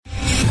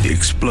The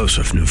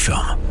explosive new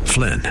film,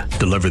 Flynn,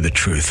 deliver the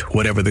truth,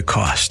 whatever the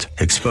cost,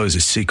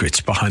 exposes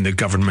secrets behind the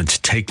government's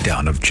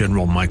takedown of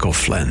General Michael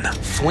Flynn.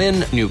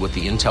 Flynn knew what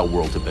the intel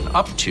world had been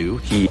up to.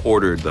 He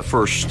ordered the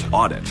first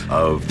audit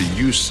of the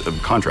use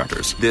of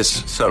contractors.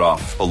 This set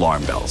off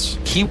alarm bells.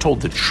 He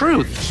told the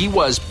truth. He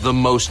was the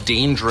most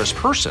dangerous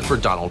person for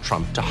Donald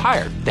Trump to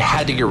hire. They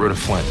had to get rid of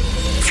Flynn.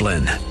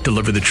 Flynn,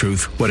 deliver the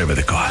truth, whatever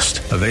the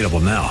cost. Available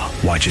now.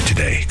 Watch it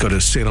today. Go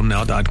to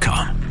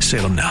salemnow.com.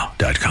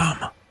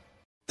 salemnow.com.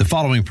 The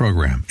following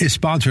program is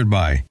sponsored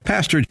by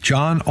Pastor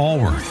John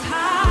Allworth.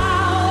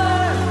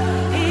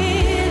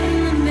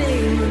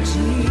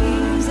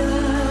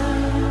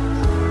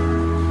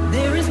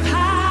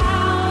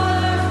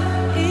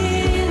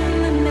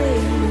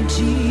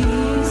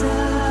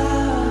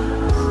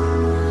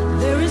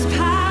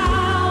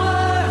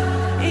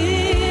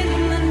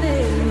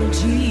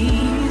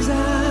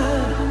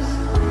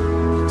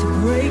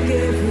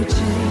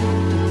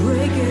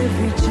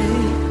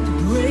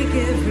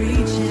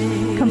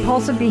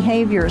 Compulsive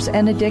behaviors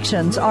and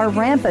addictions are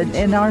rampant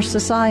in our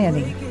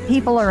society.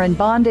 People are in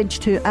bondage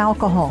to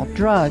alcohol,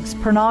 drugs,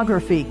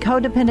 pornography,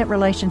 codependent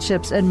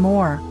relationships, and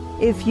more.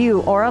 If you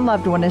or a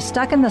loved one is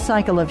stuck in the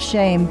cycle of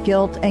shame,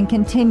 guilt, and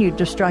continued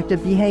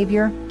destructive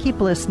behavior,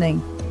 keep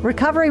listening.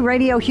 Recovery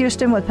Radio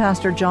Houston with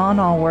Pastor John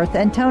Allworth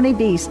and Tony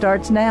B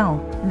starts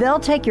now. They'll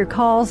take your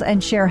calls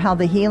and share how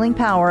the healing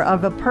power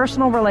of a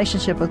personal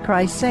relationship with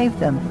Christ saved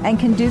them and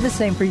can do the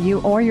same for you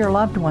or your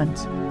loved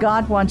ones.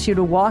 God wants you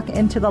to walk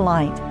into the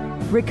light.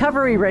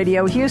 Recovery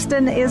Radio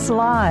Houston is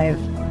live.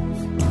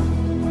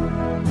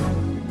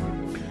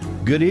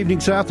 Good evening,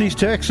 Southeast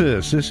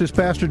Texas. This is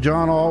Pastor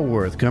John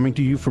Allworth coming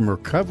to you from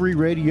Recovery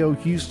Radio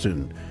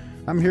Houston.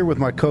 I'm here with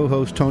my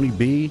co-host, Tony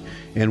B.,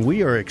 and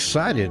we are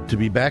excited to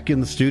be back in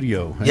the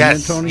studio.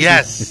 Yes, Amen, Tony?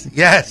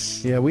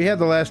 yes. Yeah, we had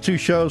the last two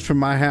shows from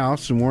my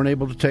house and weren't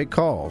able to take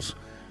calls.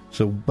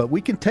 But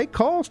we can take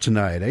calls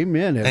tonight.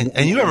 Amen.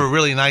 And you have a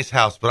really nice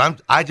house,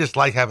 but I just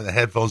like having the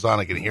headphones on.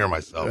 I can hear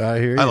myself. I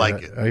hear you. I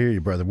like it. I hear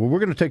you, brother. Well, we're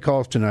going to take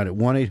calls tonight at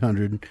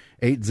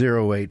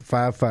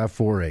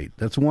 1-800-808-5548.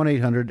 That's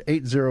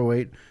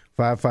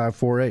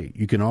 1-800-808-5548.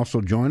 You can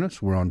also join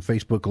us. We're on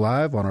Facebook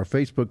Live on our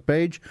Facebook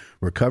page,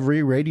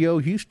 Recovery Radio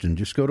Houston.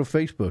 Just go to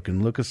Facebook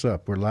and look us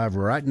up. We're live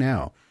right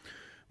now.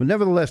 But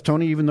nevertheless,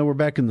 Tony, even though we're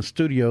back in the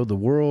studio, the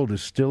world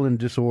is still in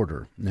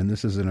disorder, and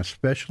this is an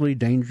especially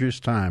dangerous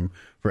time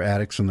for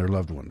addicts and their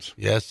loved ones.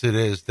 Yes, it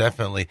is,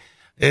 definitely.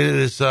 It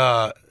is.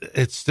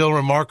 It's still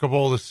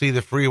remarkable to see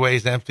the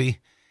freeways empty.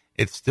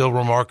 It's still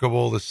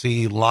remarkable to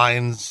see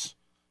lines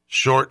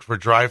short for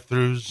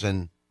drive-thrus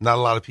and not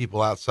a lot of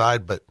people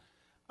outside, but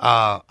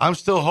I'm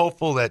still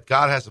hopeful that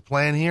God has a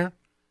plan here.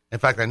 In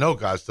fact, I know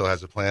God still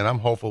has a plan. I'm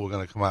hopeful we're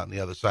going to come out on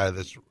the other side of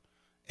this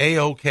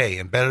A-OK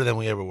and better than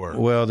we ever were.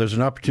 Well, there's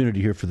an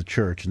opportunity here for the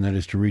church, and that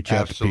is to reach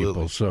out to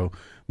people. So,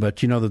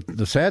 but, you know,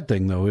 the sad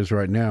thing, though, is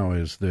right now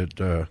is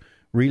that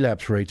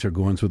relapse rates are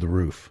going through the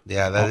roof.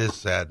 Yeah, that is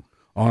sad.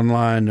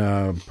 Online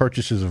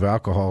purchases of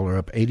alcohol are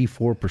up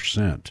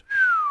 84%.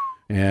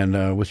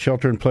 And with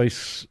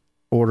shelter-in-place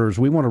orders,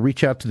 we want to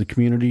reach out to the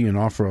community and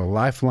offer a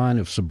lifeline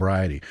of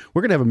sobriety.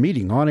 We're going to have a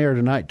meeting on air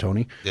tonight,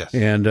 Tony. Yes.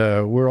 And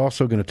we're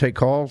also going to take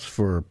calls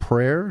for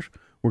prayers.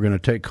 We're going to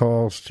take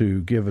calls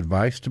to give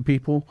advice to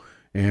people,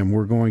 and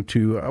we're going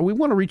to we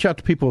want to reach out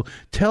to people.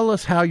 Tell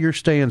us how you're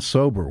staying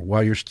sober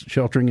while you're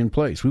sheltering in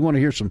place. We want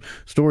to hear some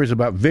stories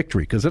about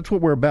victory, because that's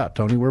what we're about,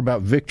 Tony. We're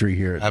about victory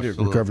here at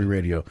Recovery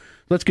Radio.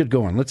 Let's get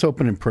going. Let's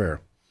open in prayer.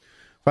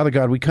 Father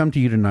God, we come to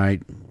you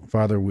tonight,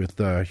 Father, with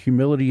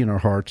humility in our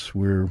hearts.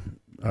 We're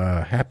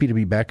happy to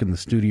be back in the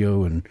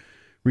studio and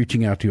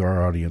reaching out to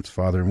our audience,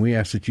 Father, and we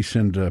ask that you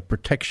send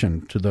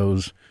protection to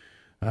those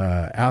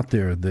out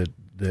there that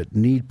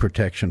need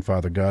protection,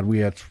 Father God.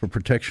 We ask for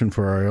protection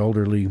for our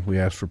elderly. We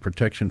ask for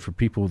protection for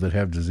people that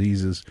have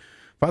diseases.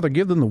 Father,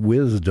 give them the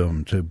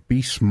wisdom to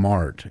be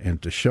smart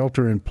and to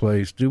shelter in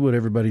place, do what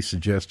everybody's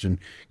suggesting,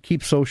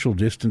 keep social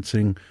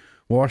distancing,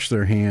 wash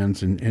their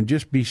hands, and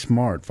just be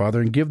smart,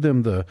 Father, and give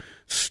them the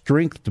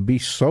strength to be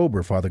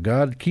sober, Father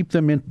God. Keep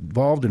them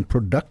involved in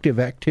productive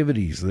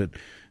activities that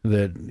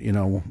you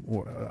know,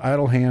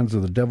 idle hands are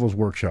the devil's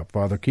workshop,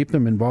 Father. Keep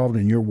them involved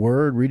in your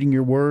word, reading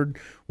your word,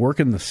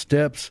 working the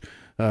steps,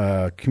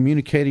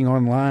 communicating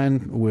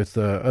online with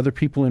other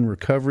people in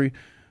recovery.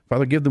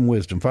 Father, give them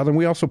wisdom. Father, and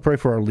we also pray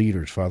for our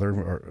leaders,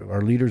 Father,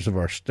 our leaders of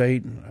our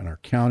state and our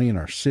county and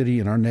our city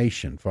and our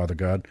nation, Father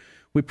God.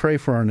 We pray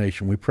for our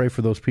nation. We pray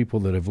for those people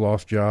that have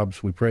lost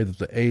jobs. We pray that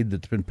the aid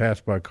that's been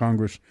passed by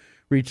Congress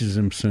reaches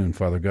them soon,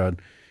 Father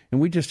God. And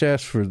we just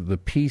ask for the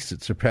peace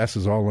that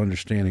surpasses all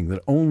understanding,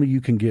 that only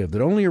you can give,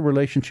 that only a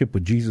relationship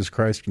with Jesus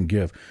Christ can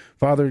give.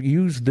 Father,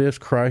 use this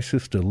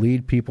crisis to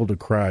lead people to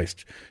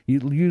Christ. You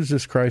use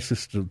this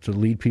crisis to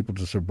lead people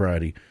to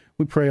sobriety.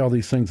 We pray all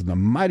these things in the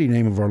mighty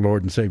name of our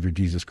Lord and Savior,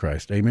 Jesus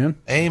Christ. Amen?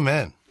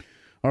 Amen.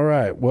 All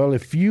right. Well,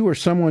 if you or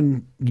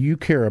someone you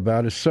care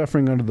about is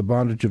suffering under the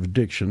bondage of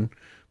addiction,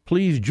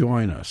 please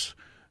join us.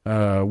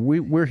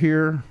 We're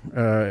here,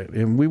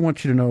 and we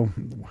want you to know,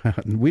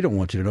 we don't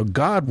want you to know,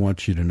 God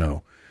wants you to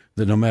know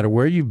that no matter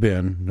where you've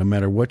been, no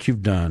matter what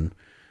you've done,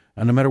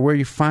 and no matter where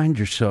you find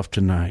yourself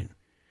tonight,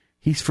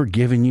 He's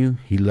forgiven you,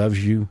 He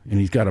loves you,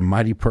 and He's got a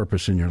mighty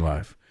purpose in your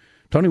life.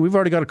 Tony, we've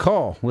already got a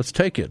call. Let's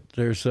take it.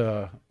 There's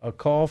a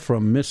call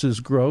from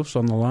Mrs. Gross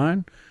on the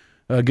line.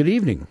 Good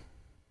evening.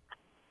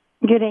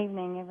 Good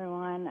evening,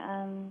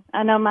 everyone.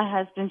 I know my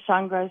husband,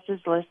 Sean Gross, is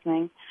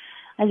listening.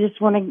 I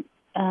just want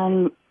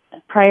to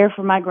prayer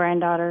for my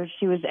granddaughter.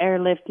 She was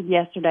airlifted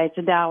yesterday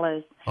to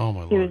Dallas. Oh, my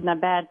Lord. She was in a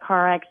bad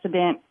car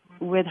accident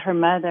with her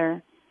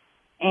mother,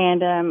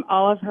 and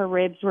all of her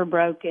ribs were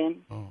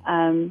broken.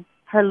 Oh.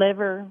 Her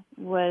liver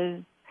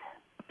was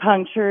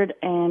punctured,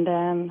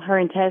 and her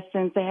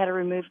intestines, they had to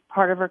remove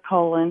part of her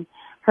colon.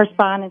 Her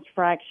spine is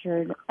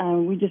fractured.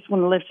 We just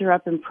want to lift her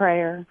up in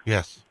prayer.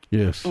 Yes.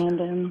 Yes.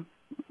 And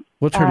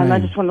what's her name? I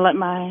just want to let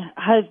my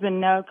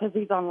husband know, because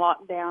he's on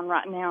lockdown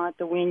right now at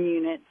the WIN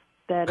unit,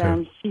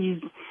 that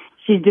she's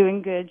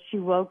doing good. She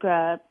woke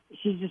up.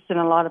 She's just in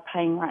a lot of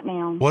pain right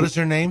now. What is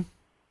her name?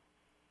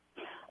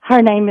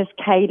 Her name is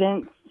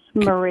Cadence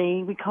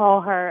Marie. We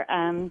call her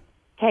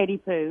Katie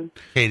Pooh.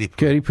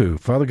 Katie Pooh.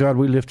 Father God,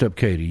 we lift up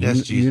Katie.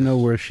 Yes, you know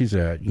where she's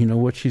at. You know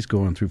what she's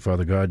going through,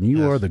 Father God. And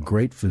you are the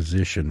great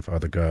physician,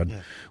 Father God.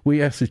 Yes.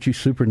 We ask that you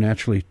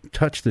supernaturally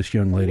touch this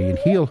young lady and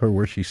heal her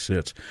where she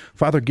sits.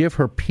 Father, give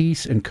her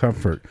peace and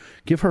comfort.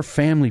 Give her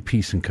family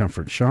peace and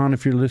comfort. Sean,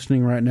 if you're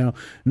listening right now,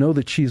 know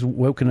that she's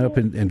woken up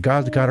and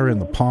God's got her in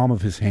the palm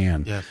of His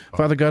hand. Yes,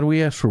 Father God,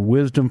 we ask for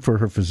wisdom for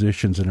her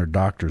physicians and her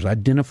doctors.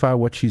 Identify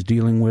what she's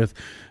dealing with.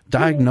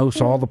 Diagnose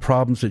all the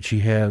problems that she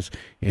has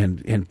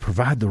and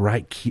provide the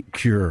right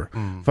cure.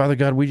 Father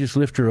God, we just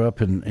lift her up,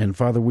 and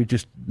Father, we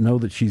just know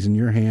that she's in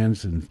your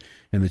hands and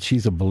that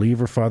she's a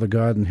believer, Father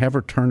God, and have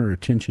her turn her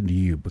attention to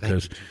you,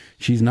 because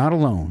she's not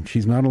alone.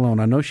 She's not alone.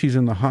 I know she's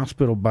in the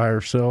hospital by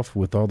herself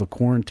with all the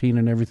quarantine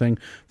and everything,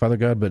 Father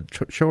God, but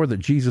show her that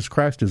Jesus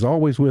Christ is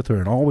always with her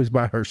and always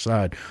by her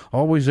side,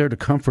 always there to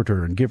comfort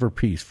her and give her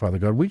peace, Father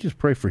God. We just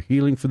pray for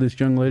healing for this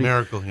young lady.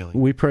 Miracle healing.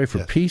 We pray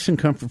for peace and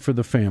comfort for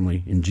the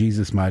family in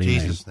Jesus' mighty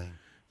name.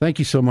 Thank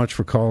you so much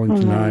for calling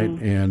tonight,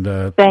 and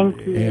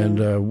thank you.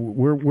 And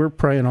we're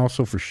praying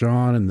also for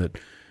Sean, and that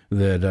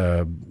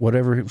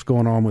whatever's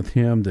going on with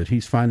him, that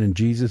he's finding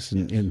Jesus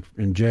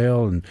in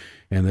jail,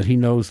 and that he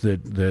knows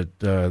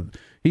that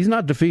he's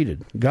not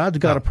defeated. God's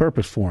got a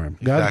purpose for him.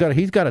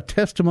 He's got a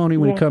testimony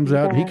when he comes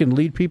out, and he can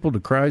lead people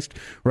to Christ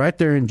right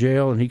there in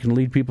jail, and he can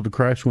lead people to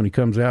Christ when he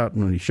comes out,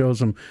 and when he shows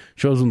them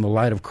the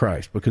light of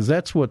Christ, because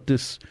that's what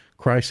this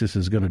crisis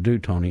is going to do,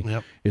 Tony.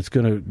 Yep. It's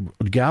going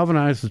to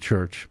galvanize the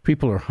church.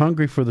 People are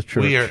hungry for the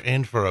church. We are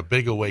in for a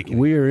big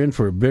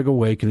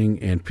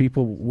awakening. And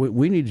people,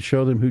 we need to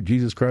show them who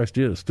Jesus Christ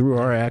is through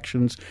our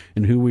actions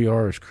and who we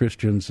are as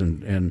Christians,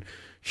 and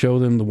show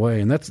them the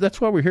way. And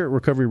that's why we're here at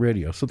Recovery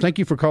Radio. So thank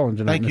you for calling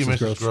tonight, Thank you,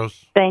 Mrs.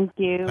 Gross. Thank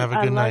you. Have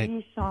a good night. I love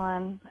you,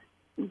 Sean.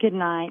 Good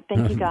night.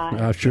 Thank you, guys.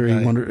 I'm sure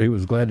he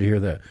was glad to hear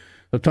that.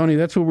 So, Tony,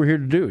 that's what we're here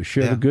to do, is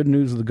share the good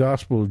news of the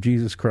gospel of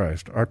Jesus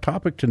Christ. Our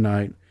topic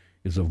tonight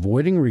is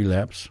avoiding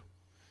relapse,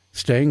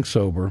 staying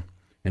sober,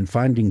 and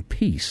finding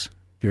peace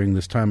during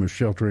this time of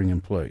sheltering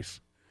in place.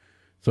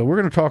 So we're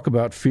going to talk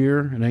about fear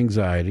and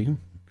anxiety,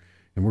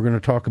 and we're going to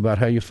talk about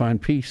how you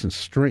find peace and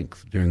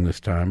strength during this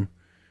time.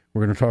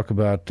 We're going to talk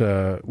about,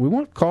 we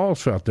want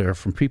calls out there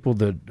from people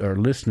that are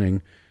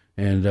listening,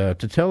 and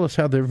to tell us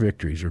how their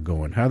victories are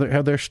going, how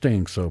they're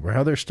staying sober,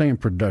 how they're staying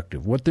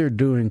productive, what they're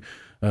doing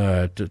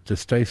to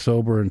stay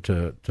sober and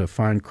to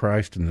find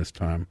Christ in this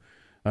time.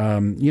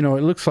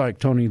 It looks like,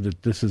 Tony,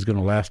 that this is going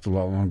to last a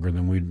lot longer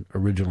than we'd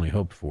originally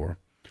hoped for.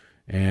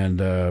 And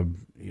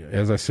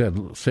as I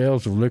said,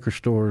 sales of liquor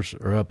stores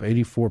are up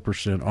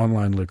 84%,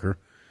 online liquor.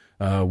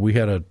 We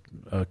had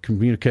a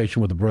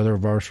communication with a brother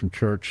of ours from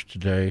church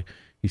today.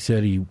 He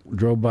said he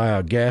drove by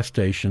a gas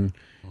station,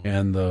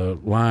 and the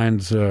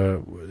lines,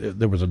 there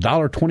was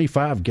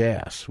 $1.25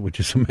 gas, which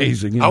is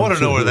amazing. I want to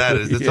know where that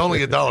is. It's only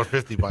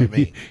 $1.50 by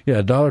me.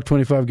 Yeah,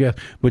 $1.25 gas.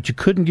 But you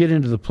couldn't get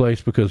into the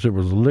place because there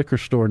was a liquor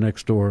store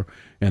next door,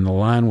 and the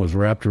line was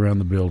wrapped around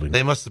the building.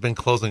 They must have been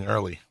closing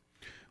early.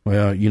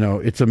 Well,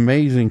 it's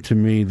amazing to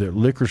me that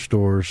liquor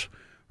stores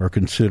are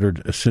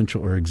considered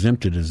essential or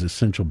exempted as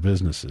essential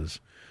businesses.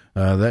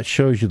 That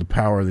shows you the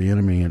power of the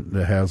enemy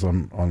that has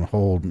on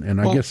hold.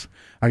 And I guess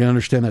I can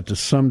understand that to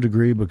some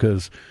degree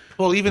because...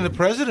 Well, even the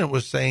president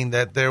was saying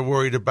that they're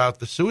worried about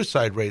the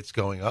suicide rates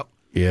going up.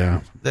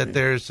 Yeah. That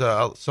there's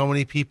so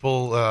many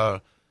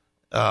people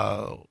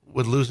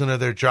with losing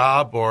their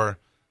job or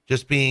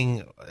just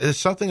being... There's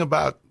something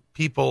about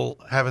people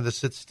having to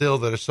sit still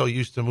that are so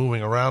used to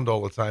moving around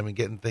all the time and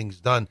getting things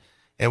done.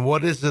 And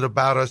what is it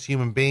about us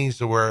human beings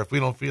to where if we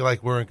don't feel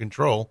like we're in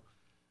control,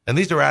 and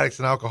these are addicts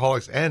and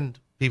alcoholics and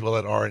people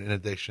that are in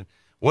addiction,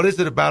 what is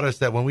it about us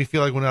that when we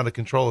feel like we're not in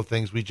control of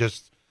things, we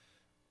just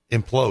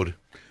implode?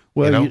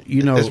 Well,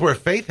 that's where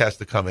faith has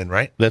to come in,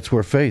 right? That's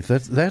where faith.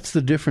 That's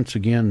the difference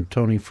again,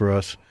 Tony, for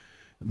us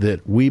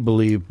that we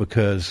believe,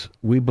 because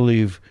we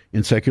believe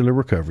in secular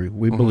recovery.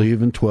 We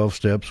believe in 12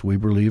 steps. We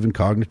believe in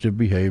cognitive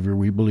behavior.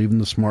 We believe in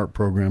the SMART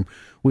program.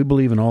 We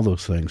believe in all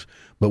those things.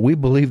 But we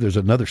believe there's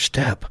another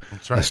step,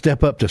 a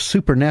step up to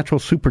supernatural,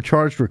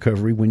 supercharged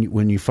recovery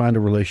when you find a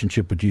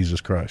relationship with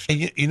Jesus Christ.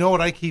 And you know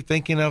what I keep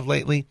thinking of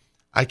lately?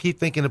 I keep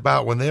thinking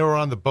about when they were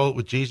on the boat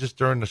with Jesus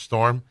during the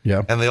storm,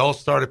 and they all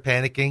started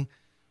panicking.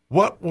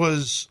 What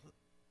was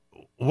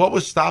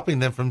stopping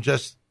them from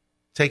just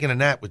taking a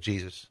nap with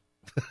Jesus?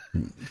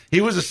 He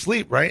was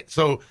asleep, right?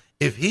 So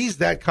if he's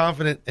that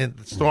confident in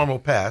the storm will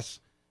pass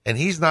and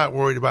he's not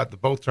worried about the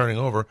boat turning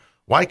over,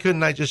 why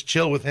couldn't I just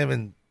chill with him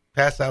and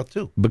pass out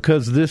too?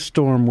 Because this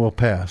storm will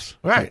pass,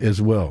 right?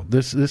 As well.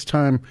 This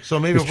time. So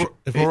maybe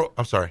if we're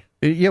I'm sorry.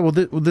 Yeah, well,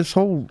 this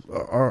whole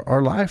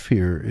our life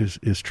here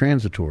is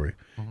transitory,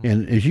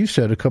 and as you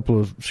said a couple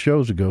of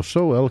shows ago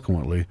so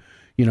eloquently,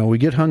 we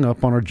get hung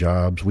up on our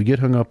jobs, we get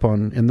hung up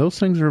on, and those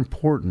things are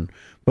important,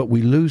 but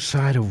we lose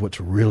sight of what's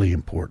really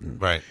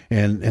important, right?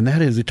 And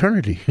that is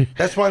eternity.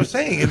 That's why I'm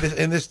saying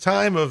in this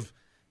time of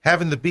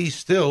having to be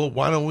still,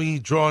 why don't we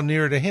draw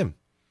near to Him?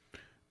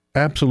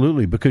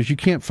 Absolutely, because you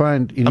can't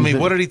find anything. I mean,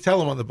 what did He tell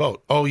them on the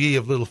boat? Oh, ye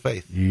of little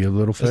faith. Ye of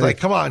little faith. It's like,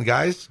 come on,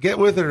 guys, get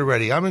with it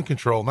already. I'm in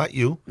control, not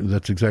you.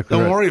 That's exactly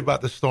right. Don't worry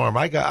about the storm.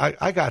 I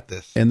got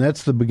this. And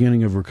that's the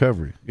beginning of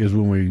recovery, is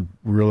when we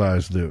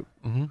realize that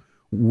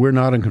we're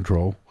not in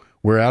control.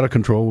 We're out of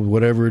control with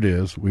whatever it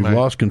is. We've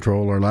lost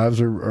control. Our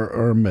lives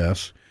are a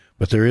mess.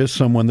 But there is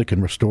someone that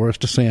can restore us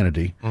to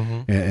sanity,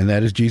 and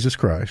that is Jesus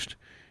Christ.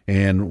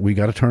 And we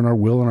got to turn our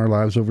will and our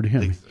lives over to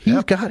Him.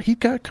 He's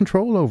got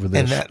control over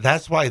this. And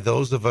that's why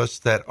those of us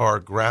that are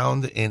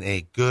grounded in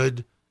a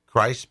good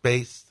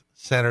Christ-based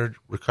centered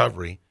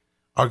recovery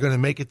are going to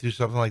make it through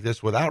something like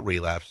this without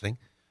relapsing,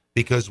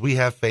 because we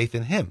have faith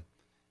in Him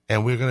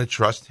and we're going to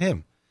trust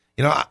Him.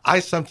 I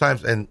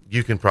sometimes, and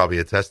you can probably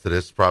attest to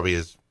this, probably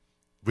as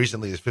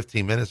recently as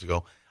 15 minutes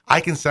ago,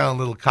 I can sound a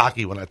little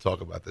cocky when I talk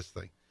about this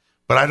thing,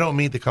 but I don't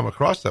mean to come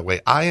across that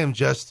way. I am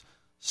just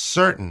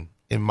certain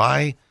in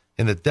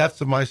the depths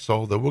of my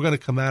soul that we're going to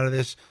come out of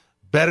this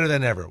better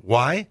than ever.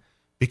 Why?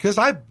 Because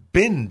I've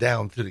been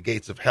down to the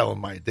gates of hell in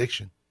my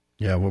addiction.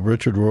 Yeah, well,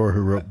 Richard Rohr, who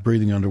wrote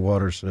Breathing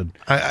Underwater, said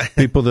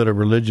people that are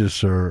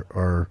religious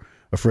are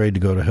afraid to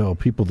go to hell.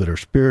 People that are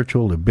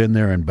spiritual have been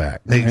there and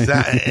back.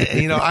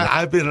 Exactly.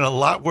 I've been in a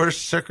lot worse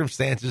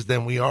circumstances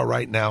than we are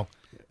right now.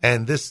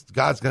 And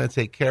God's going to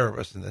take care of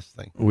us in this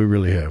thing. We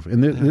really have.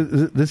 And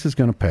this is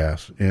going to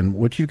pass. And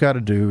what you've got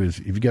to do is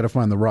you've got to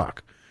find the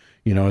rock.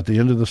 At the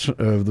end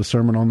of the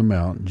Sermon on the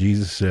Mount,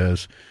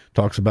 Jesus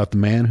talks about the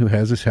man who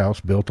has his house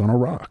built on a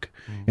rock.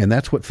 And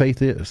that's what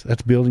faith is.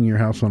 That's building your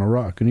house on a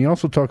rock. And he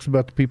also talks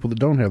about the people that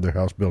don't have their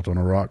house built on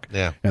a rock.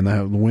 Yeah. And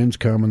the winds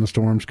come and the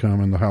storms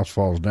come and the house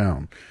falls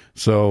down.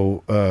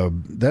 So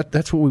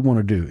that's what we want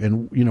to do.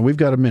 And, we've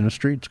got a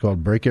ministry. It's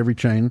called Break Every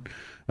Chain.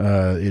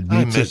 I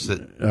miss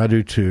it. I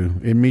do too.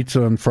 It meets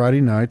on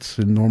Friday nights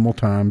in normal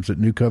times at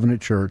New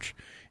Covenant Church.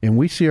 And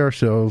we see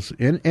ourselves,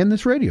 and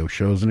this radio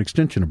show is an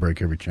extension of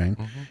Break Every Chain,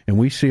 and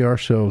we see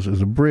ourselves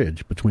as a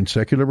bridge between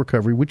secular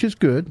recovery, which is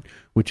good,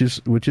 which is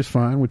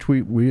fine, which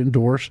we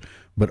endorse,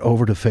 but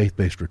over to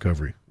faith-based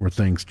recovery, where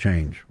things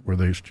change, where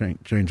they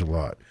change a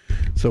lot.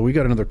 So we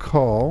got another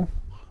call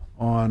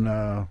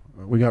on,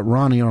 we got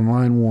Ronnie on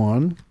line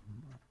 1.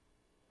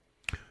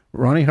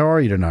 Ronnie, how are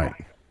you tonight?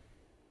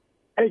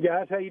 Hey,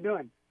 guys, how you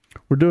doing?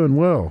 We're doing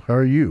well. How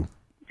are you?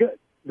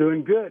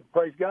 Doing good.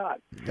 Praise God.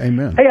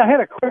 Amen. Hey, I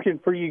had a question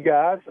for you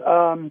guys.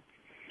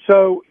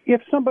 So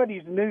if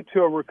somebody's new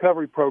to a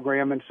recovery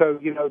program and so,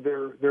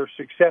 they're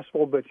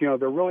successful, but, they're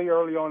really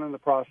early on in the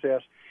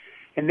process,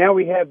 and now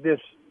we have this,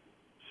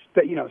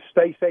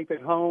 stay safe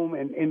at home,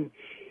 and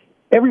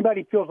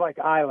everybody feels like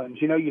islands.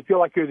 You feel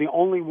like you're the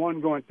only one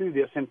going through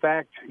this. In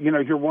fact,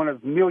 you're one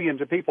of millions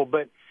of people,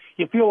 but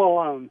you feel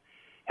alone.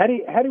 How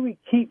do we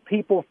keep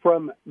people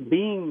from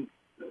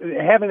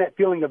having that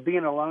feeling of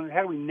being alone?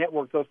 How do we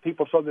network those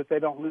people so that they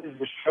don't lose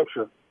the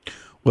structure?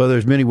 Well,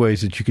 there's many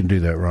ways that you can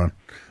do that, Ron.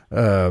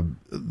 I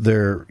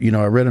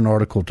read an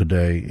article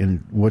today,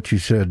 and what you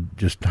said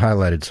just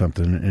highlighted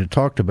something, and it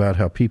talked about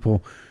how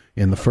people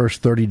in the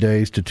first 30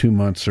 days to 2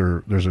 months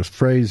there's a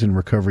phrase in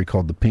recovery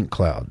called the pink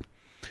cloud,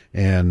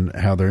 and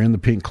how they're in the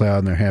pink cloud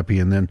and they're happy,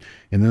 and then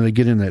they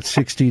get in that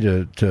 60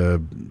 to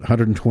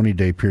 120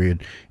 day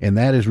period, and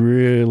that is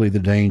really the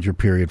danger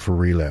period for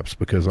relapse,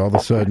 because all of a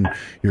sudden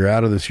you're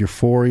out of this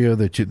euphoria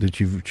that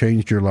you've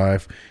changed your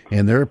life,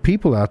 and there are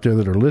people out there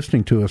that are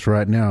listening to us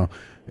right now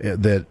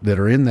that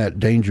are in that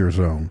danger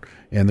zone,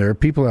 and there are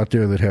people out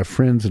there that have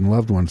friends and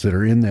loved ones that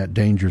are in that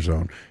danger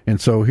zone. And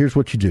so here's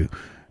what you do.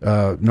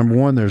 Number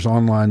one, there's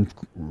online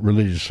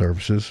religious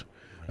services.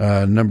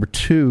 Number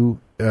two,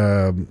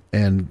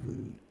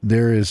 and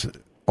there is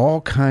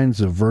all kinds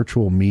of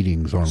virtual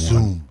meetings online.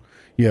 Zoom.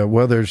 Yeah,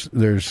 well, there's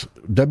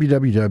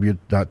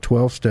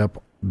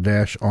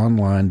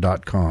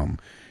www.12step-online.com,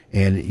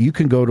 and you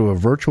can go to a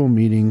virtual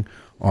meeting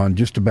on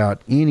just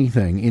about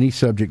anything, any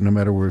subject, no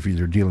matter where, if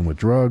you're dealing with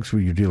drugs, or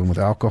you're dealing with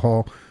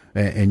alcohol,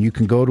 and you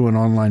can go to an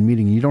online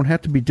meeting. You don't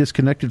have to be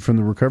disconnected from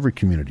the recovery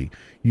community.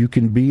 You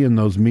can be in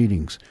those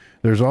meetings.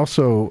 There's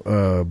also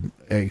a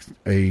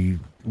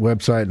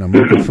website, and I'm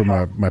looking for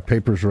my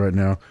papers right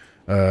now,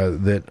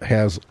 that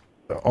has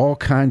all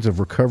kinds of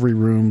recovery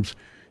rooms.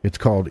 It's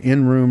called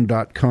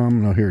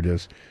inroom.com. No, here it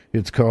is.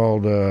 It's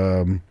called,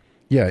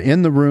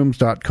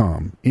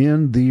 intherooms.com.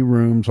 In the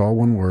rooms, all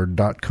one word,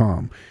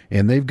 .com.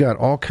 And they've got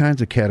all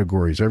kinds of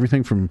categories,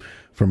 everything from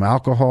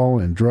alcohol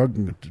and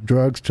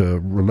drugs to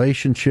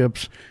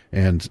relationships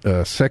and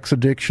sex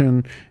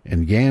addiction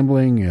and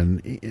gambling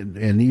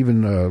and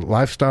even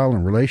lifestyle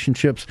and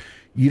relationships.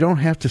 You don't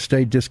have to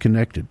stay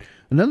disconnected.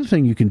 Another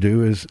thing you can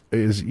do is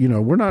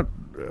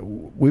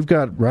we've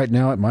got right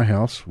now at my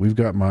house, we've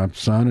got my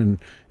son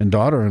and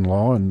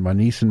daughter-in-law and my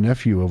niece and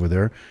nephew over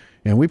there,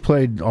 and we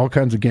played all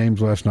kinds of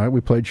games last night. We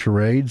played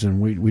charades,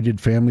 and we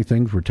did family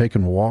things. We're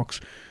taking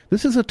walks.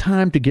 This is a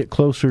time to get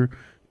closer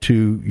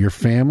to your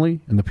family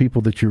and the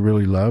people that you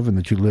really love and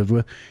that you live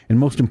with, and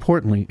most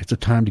importantly, it's a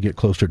time to get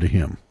closer to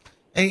Him.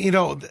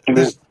 And,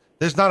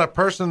 there's not a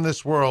person in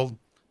this world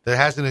that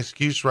has an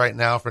excuse right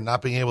now for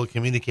not being able to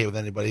communicate with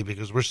anybody,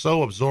 because we're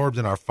so absorbed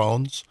in our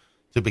phones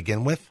to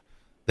begin with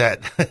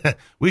that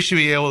we should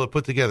be able to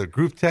put together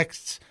group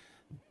texts,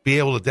 be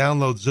able to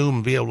download Zoom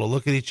and be able to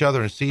look at each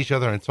other and see each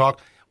other and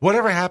talk.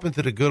 Whatever happened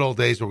to the good old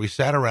days where we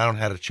sat around and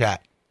had a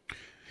chat?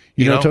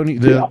 You know, Tony,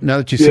 now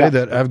that you say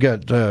that, I've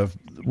got,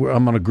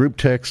 I'm on a group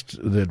text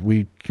that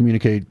we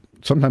communicate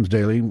sometimes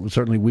daily,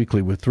 certainly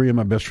weekly, with 3 of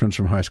my best friends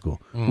from high school.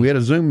 We had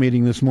a Zoom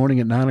meeting this morning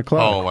at 9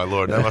 o'clock. Oh, my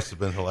Lord, that must have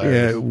been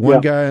hilarious.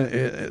 One guy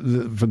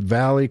from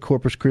Valley,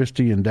 Corpus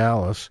Christi, and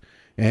Dallas,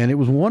 and it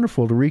was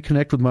wonderful to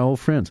reconnect with my old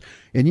friends.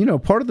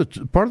 And part of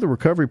the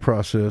recovery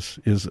process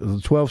is the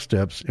 12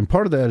 steps, and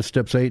part of that is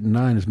steps 8 and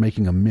 9 is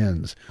making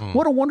amends.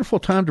 What a wonderful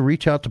time to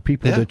reach out to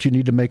people that you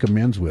need to make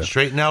amends with.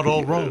 Straighten out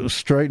old wrongs.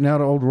 Straighten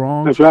out old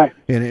wrongs. That's right.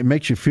 And it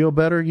makes you feel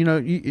better.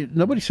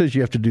 Nobody says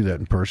you have to do that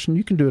in person.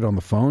 You can do it on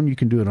the phone. You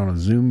can do it on a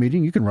Zoom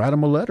meeting. You can write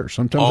them a letter.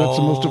 Sometimes that's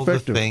the most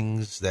effective. All the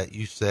things that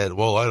you said,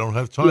 well, I don't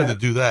have time to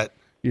do that.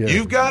 Yeah.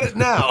 You've got it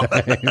now.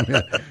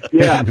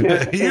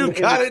 You've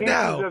got it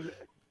now.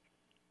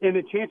 And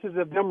the chances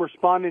of them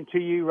responding to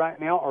you right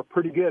now are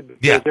pretty good,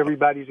 because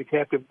everybody's a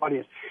captive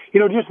audience.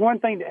 Just one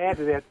thing to add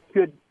to that,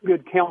 good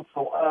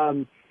counsel.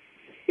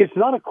 It's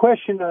not a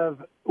question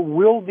of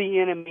will the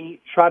enemy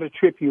try to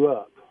trip you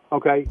up,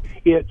 okay?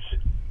 It's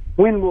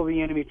when will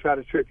the enemy try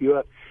to trip you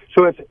up.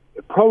 So it's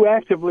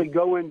proactively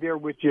go in there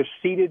with just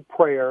seated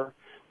prayer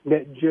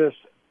that just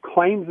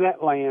claims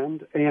that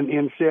land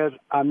and says,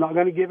 I'm not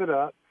going to give it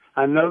up.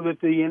 I know that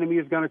the enemy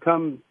is going to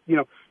come,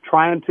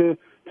 trying to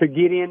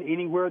get in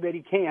anywhere that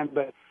he can,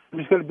 but I'm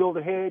just going to build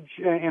a hedge,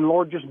 and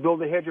Lord, just build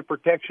a hedge of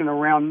protection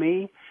around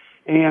me.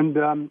 And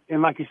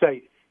like you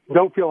say,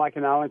 don't feel like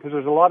an island, because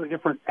there's a lot of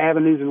different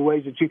avenues and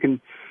ways that you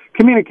can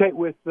communicate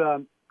with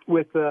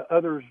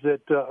others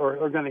that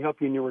are going to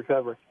help you in your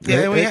recovery.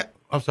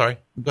 I'm sorry.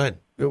 Go ahead.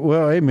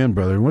 Well, amen,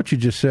 brother. And what you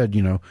just said,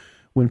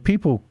 when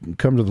people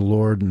come to the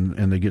Lord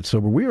and they get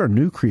sober, we are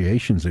new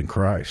creations in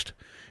Christ.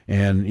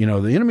 And,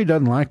 the enemy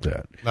doesn't like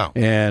that. No.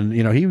 And,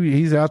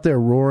 he's out there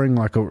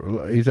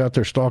he's out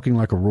there stalking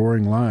like a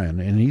roaring lion,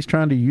 and he's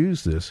trying to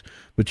use this.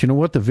 But you know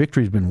what? The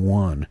victory's been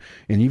won.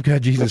 And you've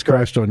got Jesus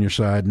Christ on your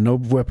side. No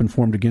weapon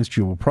formed against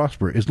you will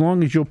prosper, as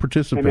long as you'll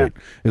participate, Amen.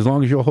 As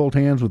long as you'll hold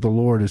hands with the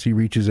Lord as He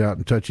reaches out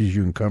and touches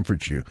you and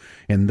comforts you.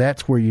 And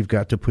that's where you've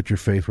got to put your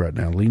faith right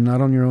now. Lean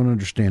not on your own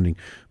understanding,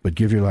 but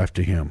give your life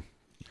to Him.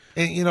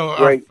 And,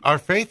 our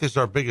faith is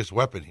our biggest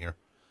weapon here.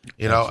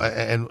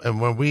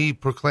 And when we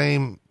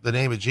proclaim the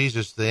name of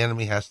Jesus, the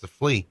enemy has to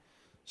flee.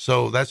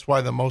 So that's why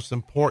the most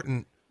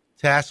important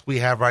task we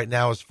have right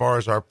now, as far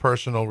as our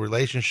personal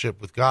relationship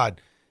with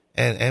God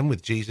and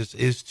with Jesus,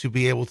 is to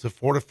be able to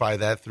fortify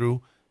that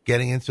through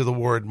getting into the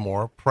Word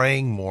more,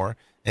 praying more,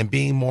 and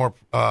being more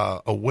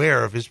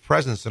aware of His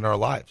presence in our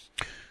lives.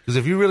 Because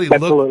if you really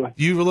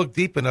look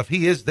deep enough,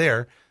 He is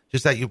there.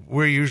 Just that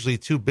we're usually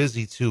too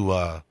busy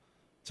to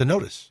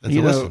notice and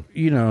to listen.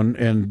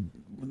 And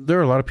there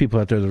are a lot of people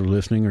out there that are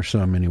listening, or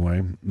some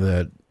anyway,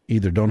 that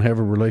either don't have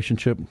a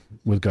relationship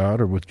with God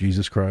or with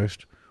Jesus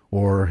Christ,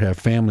 or have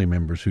family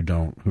members who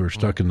are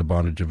stuck in the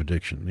bondage of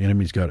addiction. The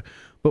enemy's got it.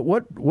 But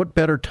what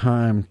better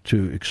time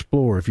to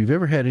explore? If you've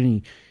ever had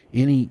any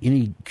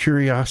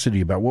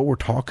curiosity about what we're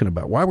talking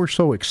about, why we're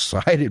so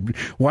excited,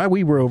 why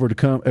we were able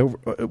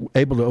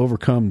to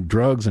overcome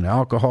drugs and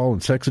alcohol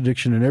and sex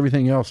addiction and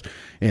everything else,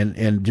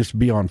 and just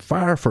be on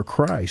fire for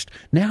Christ.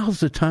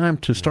 Now's the time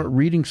to start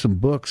reading some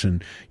books.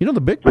 And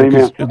the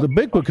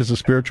big book is a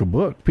spiritual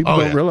book. People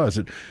don't realize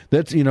it.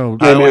 That's I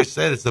always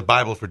said it's the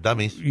Bible for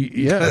dummies.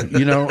 Yeah,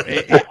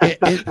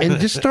 and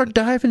just start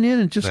diving in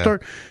and just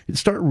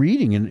start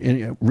reading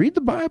and read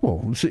the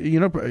Bible.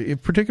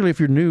 Particularly if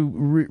you're new,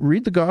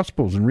 read the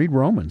Gospels and read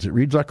Romans. It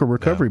reads like a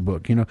recovery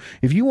book.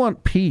 If you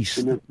want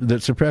peace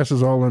that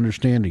surpasses all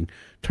understanding,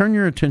 turn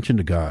your attention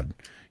to God.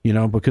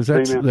 because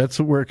that's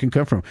where it can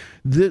come from.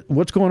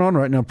 What's going on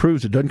right now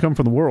proves it doesn't come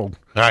from the world.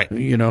 Right.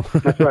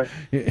 That's right.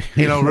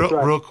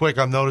 Real quick,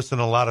 I'm noticing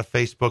a lot of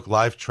Facebook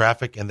Live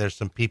traffic, and there's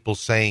some people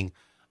saying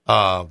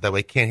that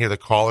we can't hear the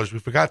callers. We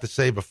forgot to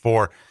say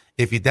before,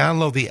 if you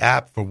download the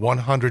app for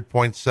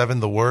 100.7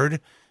 The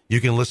Word,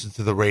 you can listen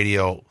to the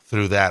radio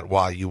through that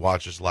while you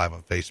watch us live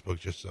on Facebook,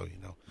 just so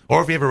you know.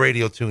 Or if you have a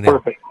radio tune in.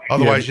 Perfect.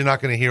 Otherwise, you're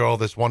not going to hear all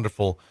these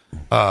wonderful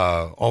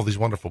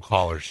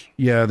callers.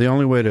 Yeah, the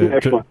only way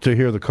to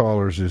hear the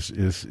callers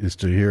is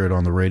to hear it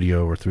on the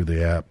radio or through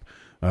the app.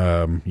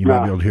 You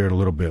might be able to hear it a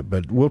little bit,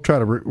 but we'll try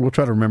to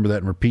remember that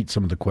and repeat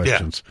some of the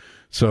questions. Yeah.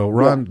 So,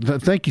 Ron,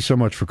 thank you so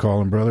much for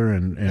calling, brother.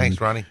 And thanks,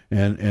 Ronnie.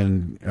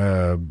 And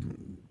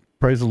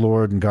praise the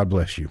Lord, and God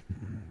bless you.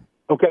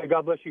 Okay,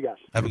 God bless you guys.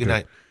 Have a good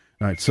night.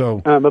 All right, so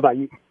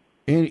bye-bye.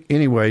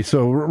 Anyway,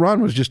 so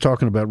Ronnie was just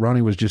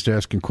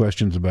asking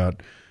questions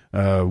about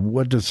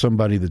what does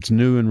somebody that's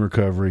new in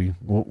recovery,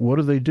 what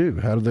do they do?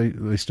 How do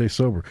they stay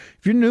sober?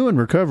 If you're new in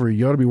recovery,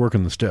 you ought to be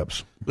working the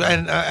steps.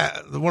 And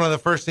one of the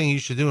first things you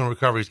should do in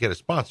recovery is get a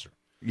sponsor.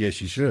 Yes,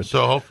 you should.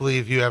 So hopefully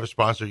if you have a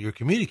sponsor, you're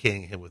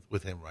communicating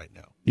with him right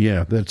now.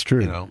 Yeah, that's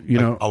true. You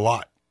know, a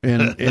lot.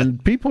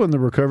 and people in the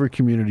recovery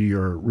community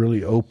are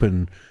really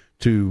open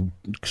to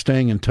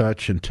staying in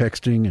touch and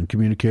texting and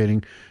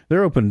communicating.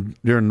 They're open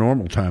during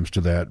normal times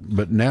to that,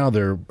 but now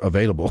they're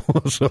available.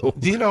 So,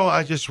 do you know,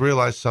 I just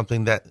realized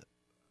something, that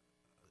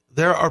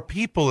there are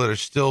people that are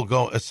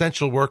still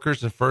essential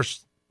workers and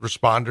first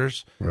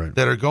responders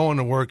that are going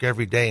to work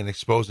every day and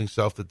exposing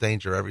self to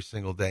danger every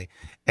single day.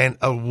 And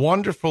a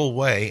wonderful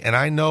way, and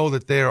I know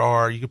that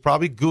you could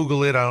probably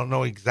Google it, I don't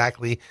know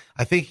exactly.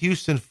 I think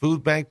Houston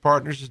Food Bank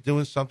Partners is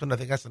doing something, I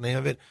think that's the name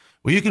of it,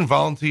 where you can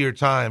volunteer your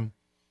time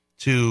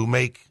to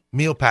make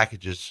meal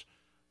packages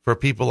for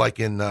people like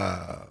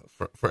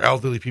for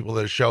elderly people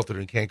that are sheltered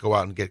and can't go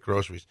out and get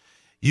groceries.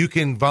 You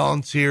can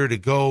volunteer to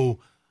go,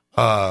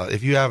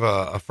 if you have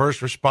a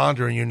first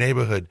responder in your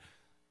neighborhood,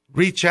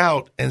 reach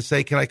out and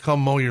say, can I come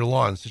mow your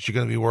lawn since you're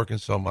going to be working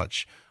so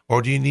much?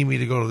 Or do you need me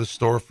to go to the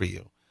store for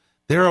you?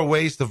 There are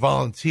ways to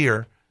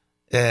volunteer,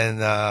 and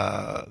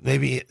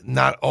maybe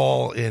not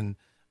all in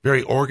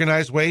very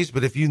organized ways,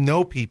 but if you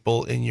know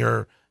people in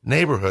your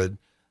neighborhood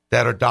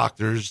that are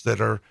doctors,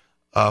 that are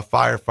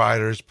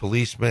firefighters,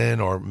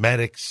 policemen, or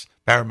medics,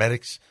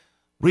 paramedics,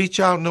 reach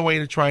out in a way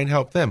to try and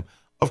help them.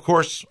 Of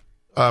course,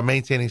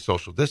 maintaining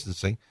social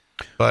distancing.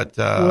 But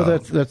well,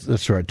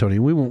 that's right, Tony.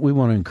 We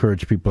want to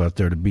encourage people out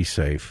there to be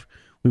safe.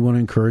 We want to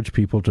encourage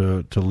people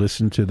to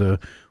listen to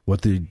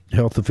what the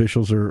health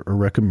officials are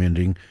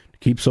recommending, to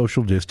keep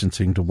social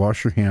distancing, to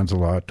wash your hands a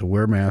lot, to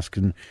wear masks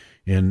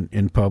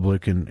in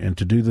public, and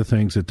to do the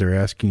things that they're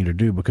asking you to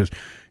do, because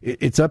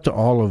it's up to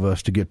all of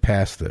us to get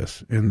past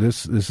this. And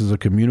this is a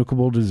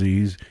communicable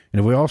disease, and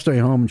if we all stay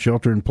home and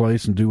shelter in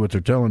place and do what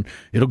they're telling,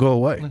 it'll go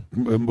away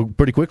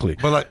pretty quickly.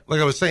 But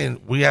like I was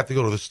saying, we have to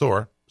go to the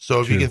store. So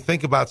if you can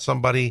think about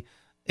somebody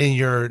in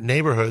your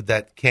neighborhood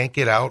that can't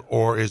get out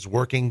or is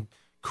working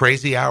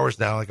crazy hours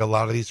now, like a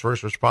lot of these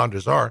first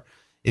responders are,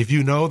 if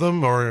you know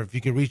them or if you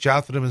can reach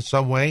out to them in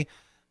some way,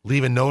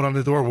 leave a note on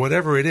the door,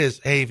 whatever it is,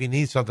 hey, if you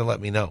need something, let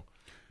me know.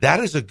 That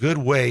is a good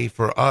way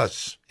for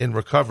us in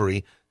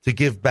recovery to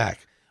give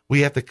back. We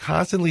have to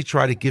constantly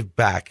try to give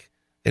back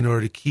in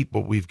order to keep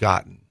what we've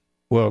gotten.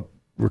 Well,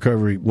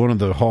 recovery, one of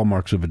the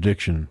hallmarks of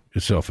addiction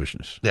is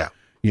selfishness. Yeah.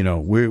 You know,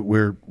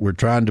 we're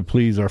trying to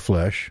please our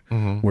flesh.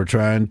 Mm-hmm. We're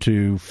trying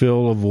to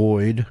fill a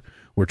void.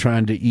 We're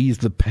trying to ease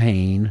the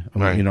pain.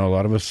 Right. You know, a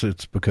lot of us,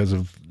 it's because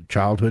of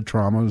childhood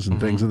traumas and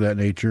things of that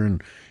nature,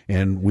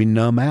 and we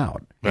numb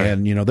out. Right.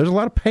 And, you know, there's a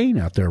lot of pain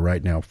out there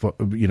right now,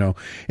 you know.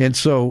 And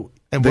so...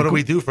 And what do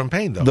we do from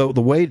pain, though?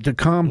 The way to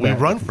combat...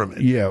 We run from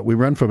it. Yeah, we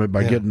run from it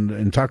by getting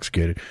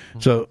intoxicated.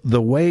 Mm-hmm. So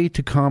the way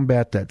to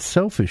combat that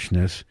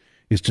selfishness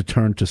is to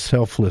turn to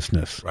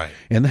selflessness. Right.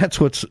 And that's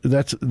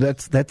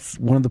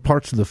one of the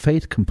parts of the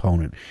faith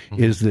component,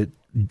 is that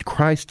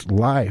Christ's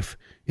life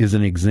is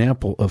an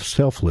example of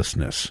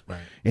selflessness. Right.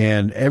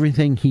 And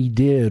everything he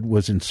did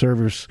was in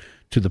service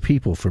to the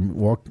people,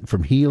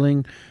 from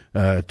healing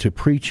to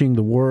preaching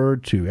the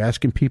word, to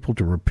asking people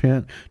to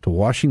repent, to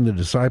washing the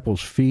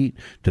disciples' feet,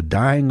 to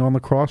dying on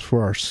the cross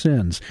for our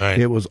sins. Right.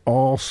 It was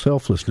all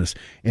selflessness.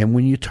 And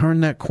when you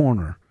turn that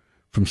corner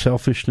from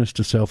selfishness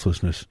to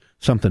selflessness,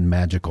 something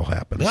magical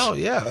happens. No,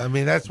 yeah. I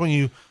mean, that's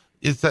when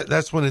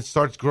that's when it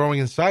starts growing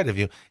inside of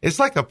you. It's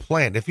like a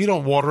plant. If you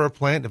don't water a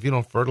plant, if you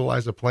don't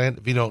fertilize a plant,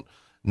 if you don't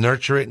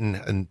nurture it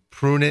and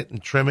prune it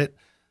and trim it,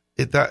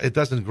 it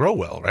doesn't grow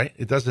well, right?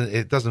 It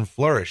doesn't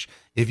flourish.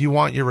 If you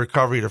want your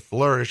recovery to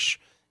flourish,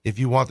 if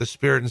you want the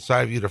spirit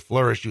inside of you to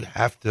flourish, you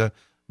have to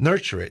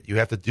nurture it. You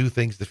have to do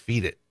things to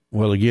feed it.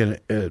 Well, again,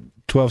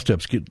 12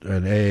 steps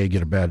and AA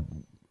get a bad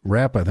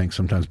rap, I think,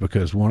 sometimes,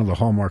 because one of the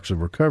hallmarks of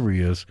recovery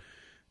is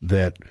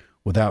that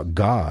without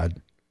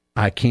God,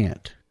 I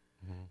can't.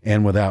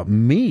 And without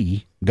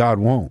me, God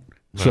won't.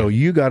 Right. So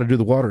you got to do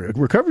the water.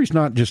 Recovery's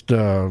not just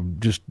a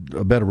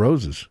bed of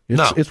roses.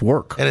 It's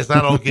work. And it's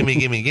not all gimme,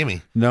 gimme,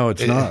 gimme. No,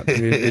 it's not.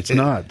 It's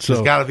not. So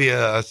there's got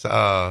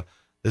to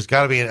be There's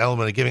got to be an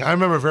element of giving. I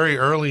remember very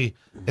early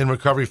in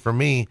recovery for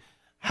me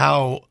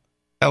how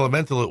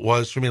elemental it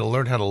was for me to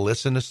learn how to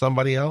listen to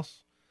somebody else.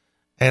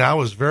 And I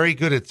was very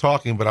good at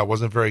talking, but I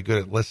wasn't very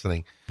good at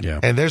listening. Yeah.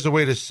 And there's a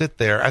way to sit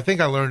there. I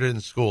think I learned it in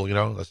school,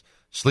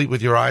 sleep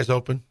with your eyes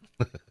open.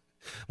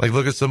 Like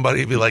look at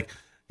somebody and be like,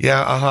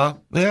 yeah,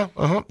 yeah,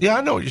 yeah,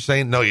 I know what you're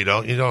saying. No, you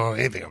don't. You don't know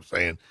anything I'm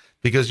saying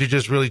because you're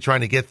just really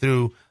trying to get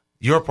through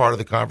your part of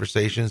the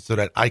conversation so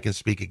that I can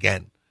speak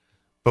again.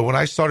 But when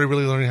I started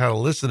really learning how to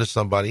listen to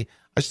somebody,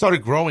 I started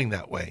growing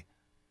that way.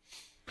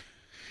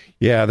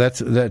 Yeah,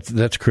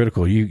 that's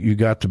critical. You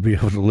got to be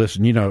able to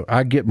listen.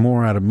 I get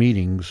more out of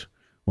meetings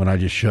when I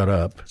just shut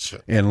up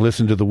and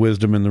listen to the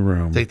wisdom in the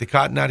room. Take the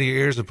cotton out of your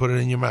ears and put it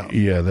in your mouth.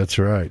 Yeah, that's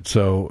right.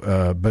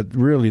 So, but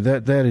really,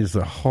 that is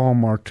the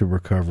hallmark to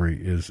recovery.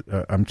 Is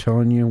I'm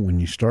telling you, when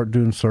you start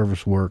doing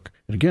service work,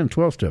 and again,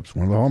 12 steps.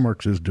 One of the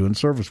hallmarks is doing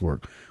service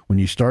work. When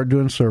you start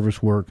doing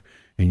service work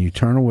and you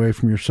turn away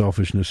from your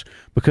selfishness,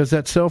 because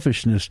that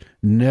selfishness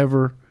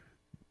never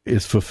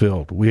is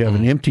fulfilled. We have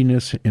an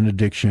emptiness in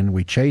addiction.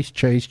 We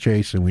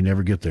chase, and we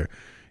never get there.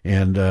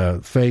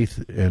 And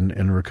faith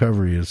and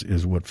recovery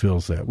is what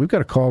fills that. We've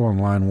got a call on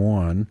line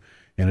 1,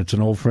 and it's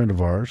an old friend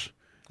of ours.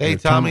 Hey,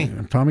 Tommy.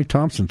 Tommy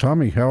Thompson.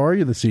 Tommy, how are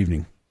you this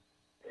evening?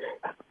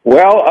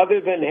 Well, other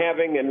than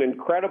having an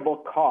incredible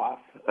cough,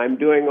 I'm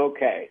doing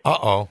okay.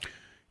 Uh-oh.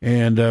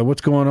 And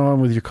what's going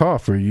on with your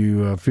cough? Are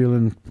you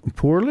feeling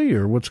poorly,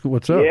 or what's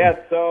up? Yeah,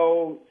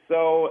 so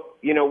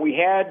we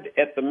had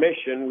at the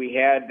mission, we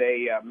had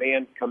a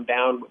man come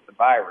down with the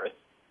virus.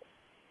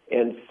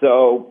 And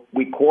so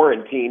we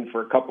quarantined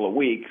for a couple of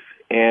weeks.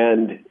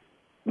 And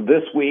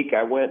this week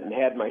I went and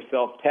had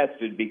myself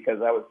tested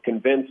because I was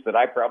convinced that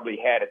I probably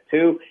had it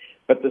too.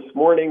 But this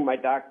morning my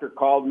doctor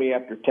called me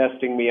after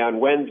testing me on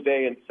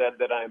Wednesday and said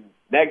that I'm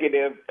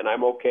negative and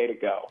I'm okay to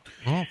go.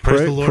 Oh,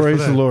 praise the Lord.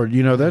 Praise the Lord.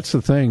 That's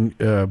the thing.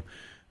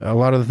 A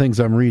lot of the things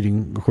I'm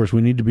reading, of course,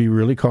 we need to be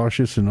really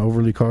cautious, and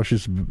overly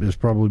cautious is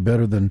probably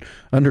better than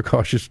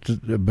undercautious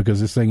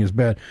because this thing is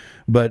bad.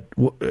 But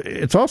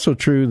it's also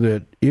true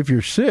that if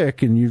you're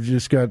sick and you've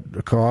just got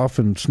a cough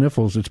and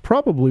sniffles, it's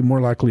probably more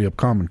likely a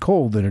common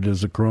cold than it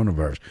is a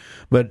coronavirus.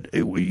 But,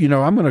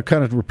 I'm going to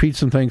kind of repeat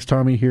some things,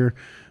 Tommy, here,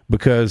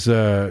 because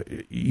the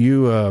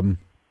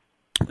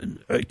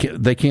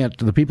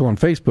people on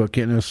Facebook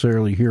can't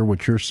necessarily hear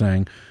what you're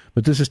saying.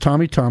 But this is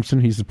Tommy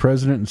Thompson. He's the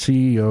president and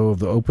CEO of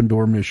the Open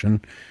Door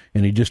Mission,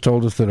 and he just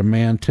told us that a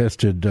man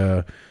tested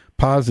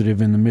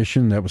positive in the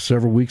mission. That was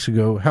several weeks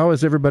ago. How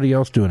is everybody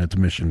else doing at the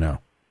mission now?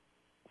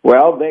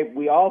 Well,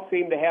 we all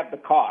seem to have the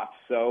cough.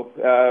 So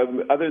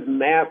other than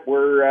that,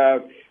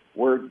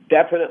 we're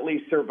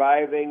definitely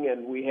surviving,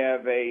 and we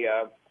have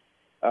a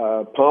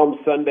Palm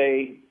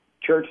Sunday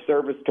church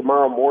service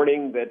tomorrow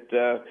morning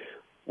that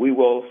we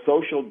will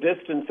social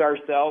distance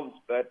ourselves,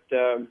 but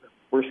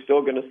we're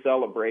still going to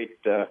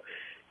celebrate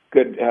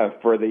good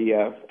for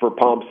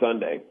Palm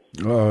Sunday.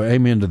 Oh,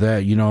 amen to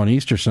that. On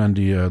Easter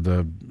Sunday,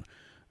 I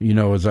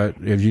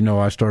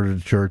started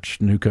a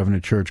church, New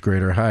Covenant Church,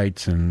 Greater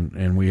Heights,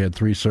 and we had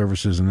 3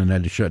 services and then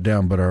had to shut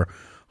down. But our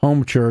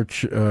home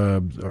church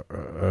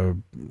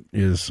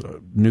is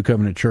New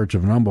Covenant Church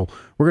of Humble.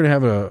 We're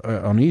going to have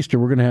on Easter,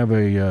 we're going to have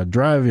a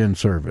drive-in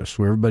service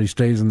where everybody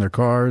stays in their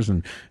cars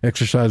and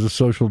exercises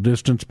social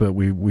distance, but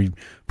we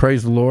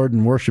praise the Lord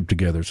and worship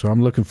together. So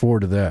I'm looking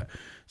forward to that.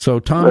 So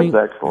Tommy,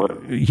 that's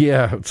excellent.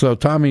 Yeah. So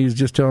Tommy is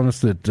just telling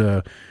us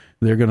that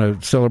they're going to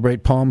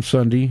celebrate Palm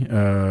Sunday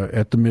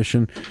at the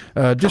mission.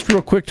 Just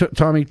real quick,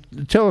 Tommy,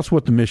 tell us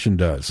what the mission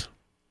does.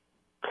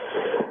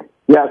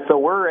 Yeah, so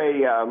we're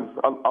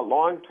a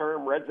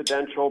long-term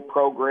residential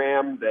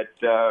program that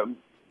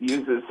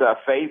uses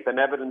faith and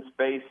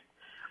evidence-based,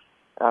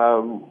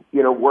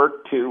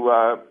 work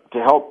to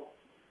help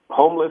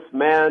homeless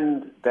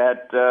men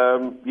that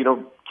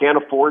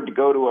can't afford to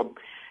go to a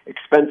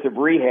expensive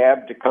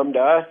rehab to come to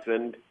us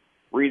and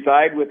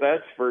reside with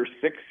us for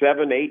 6,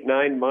 7, 8,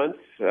 9 months,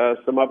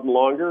 some of them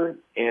longer,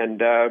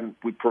 and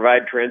we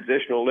provide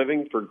transitional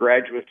living for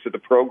graduates of the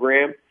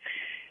program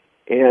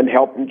and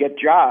help them get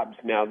jobs.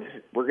 Now,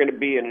 we're going to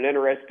be in an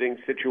interesting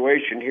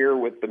situation here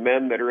with the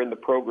men that are in the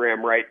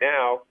program right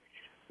now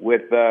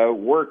with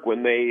work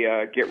when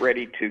they get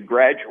ready to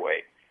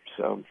graduate.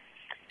 So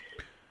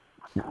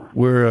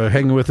we're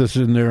hanging with us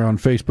in there on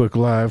Facebook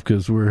Live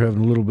because we're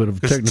having a little bit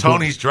of technical.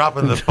 Tony's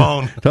dropping the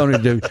phone.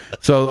 Tony,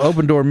 so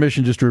Open Door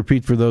Mission, just to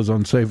repeat for those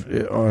on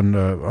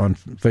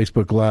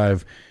Facebook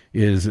Live,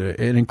 is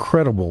an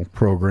incredible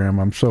program.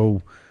 I'm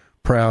so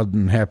proud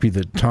and happy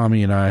that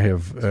Tommy and I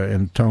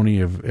and Tony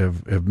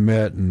have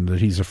met, and that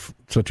he's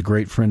such a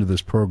great friend of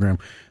this program.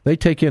 They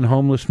take in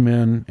homeless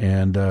men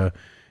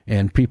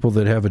and people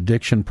that have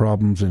addiction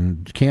problems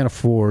and can't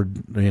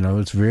afford.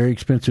 It's very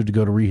expensive to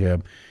go to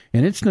rehab,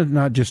 and it's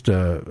not just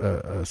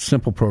a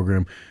simple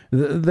program.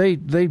 They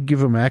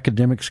give them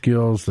academic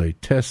skills. They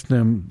test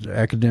them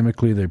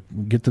academically. They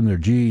get them their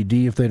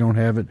GED if they don't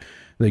have it.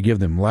 They give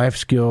them life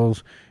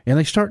skills, and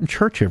they start in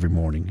church every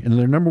morning. And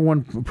their number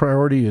one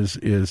priority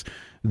is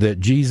that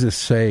Jesus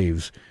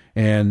saves.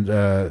 And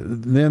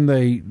then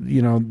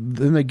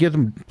they get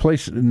them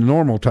placed in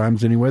normal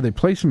times anyway. They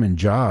place them in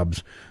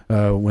jobs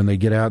when they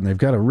get out, and they've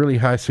got a really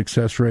high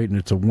success rate, and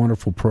it's a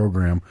wonderful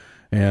program.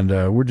 And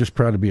we're just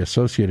proud to be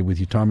associated with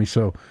you, Tommy.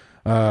 So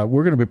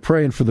we're going to be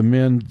praying for the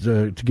men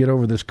to get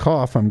over this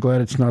cough. I'm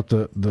glad it's not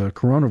the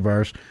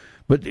coronavirus.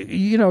 But,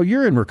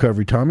 you're in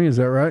recovery, Tommy. Is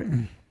that right?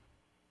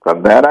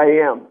 That I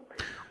am.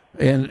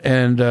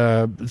 And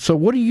so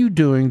what are you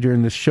doing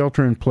during this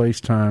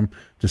shelter-in-place time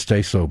to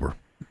stay sober?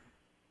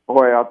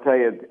 Boy, I'll tell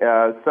you.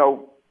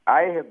 So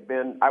I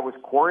was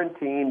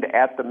quarantined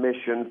at the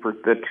mission for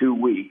the 2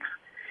 weeks,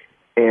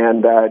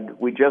 and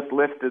we just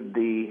lifted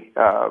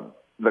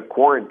the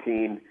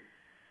quarantine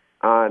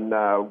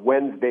on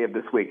Wednesday of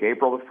this week,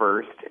 April the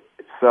 1st.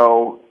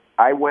 So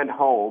I went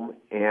home,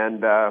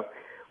 and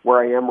where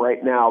I am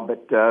right now,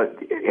 but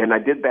and I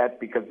did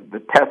that because of the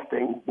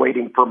testing,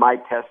 waiting for my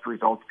test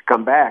results to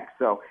come back.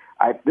 So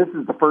this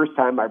is the first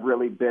time I've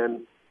really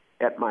been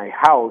at my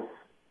house,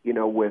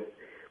 with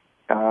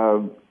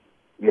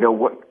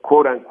what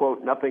quote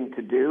unquote nothing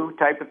to do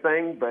type of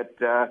thing. But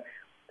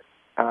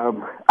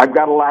I've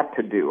got a lot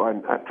to do.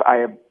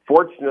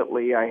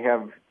 Fortunately, I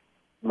have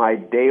my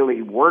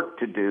daily work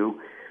to do.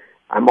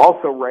 I'm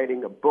also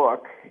writing a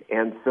book,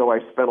 and so I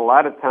spent a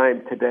lot of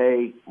time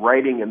today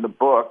writing in the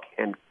book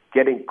and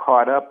getting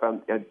caught up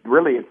on.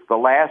 Really, it's the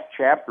last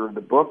chapter of the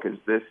book is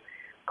this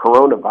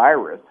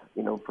coronavirus.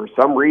 For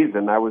some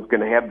reason, I was going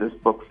to have this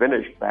book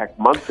finished back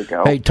months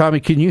ago. Hey, Tommy,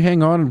 can you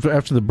hang on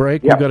after the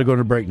break? Yep. We've got to go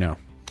to break now.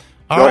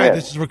 All right,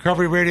 this is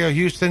Recovery Radio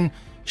Houston,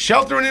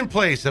 sheltering in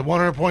place at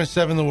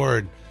 100.7 The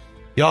Word.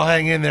 Y'all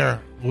hang in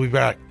there. We'll be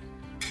back.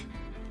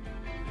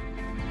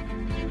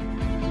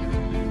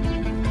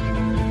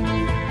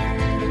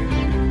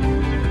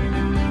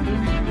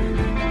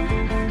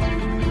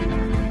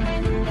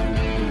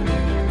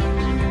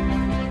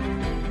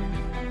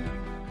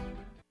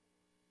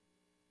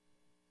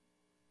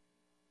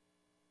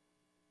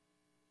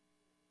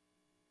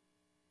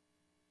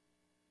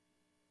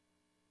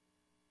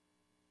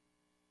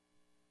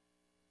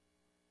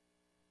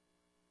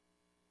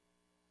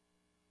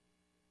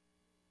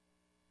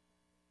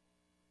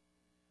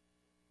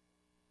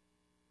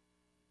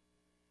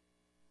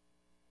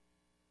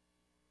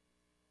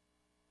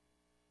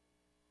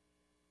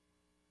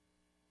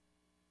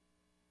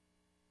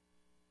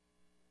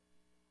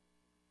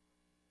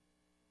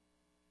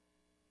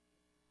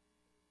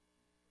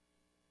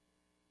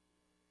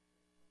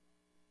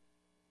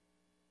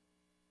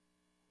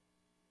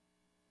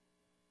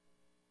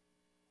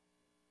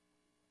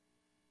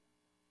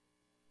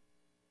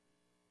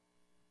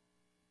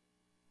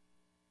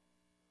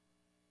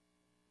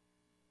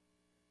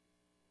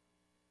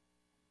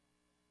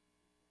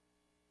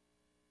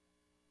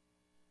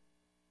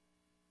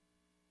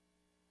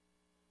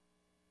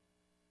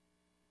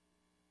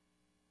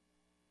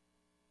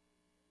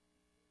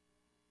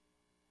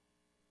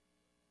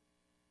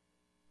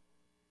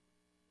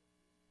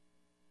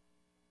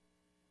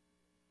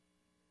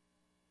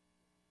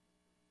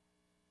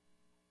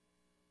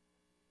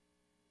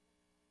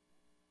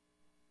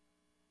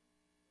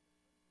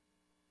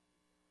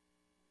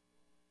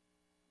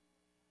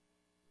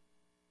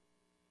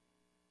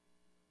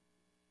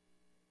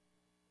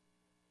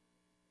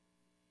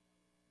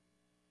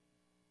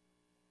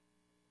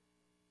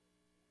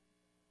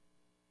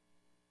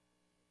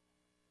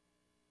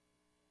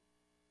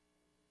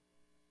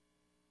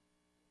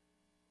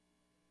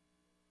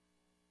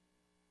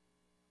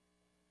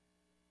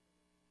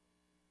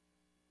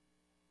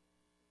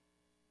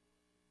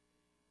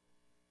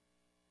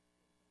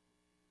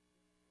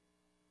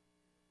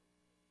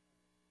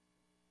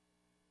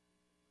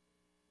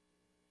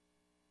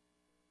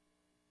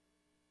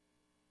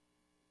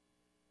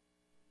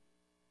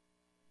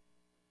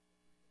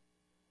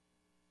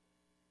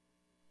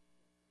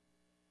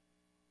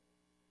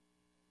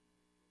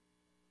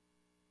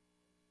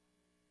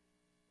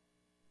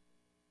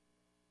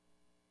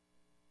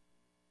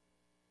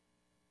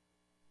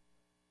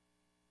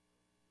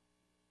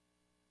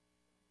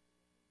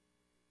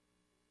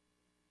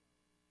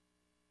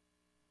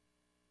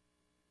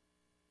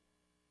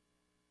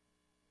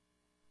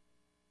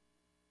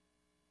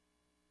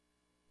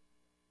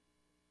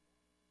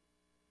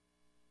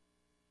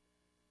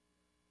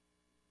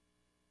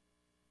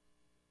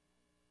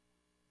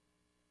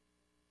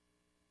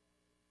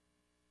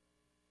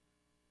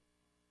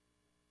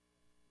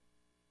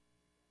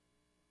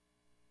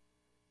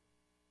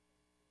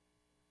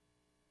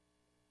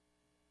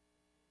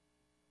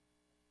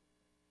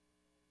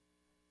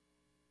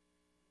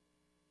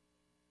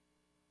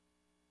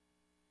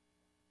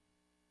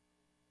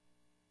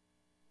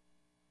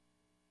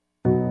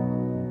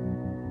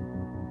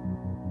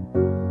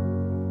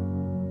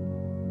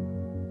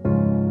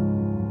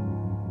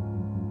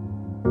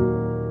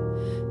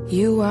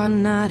 You are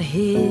not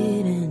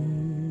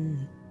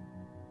hidden.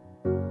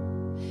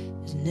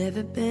 There's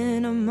never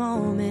been a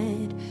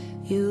moment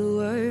you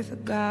were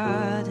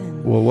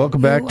forgotten. Well,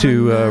 welcome back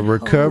to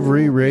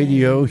Recovery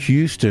Radio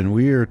Houston.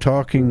 We are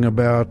talking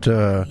about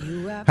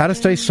how to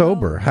stay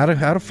sober, how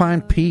to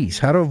find peace,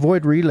 how to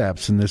avoid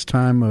relapse in this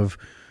time of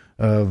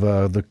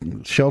the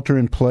shelter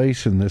in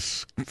place and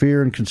this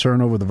fear and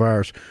concern over the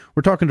virus.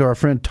 We're talking to our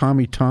friend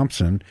Tommy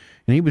Thompson,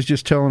 and he was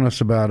just telling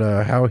us about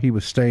how he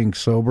was staying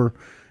sober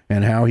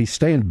and how he's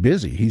staying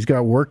busy. He's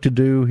got work to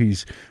do.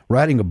 He's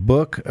writing a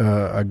book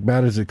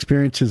about his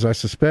experiences, I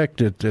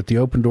suspect, at the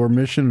Open Door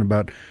Mission,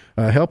 about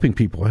helping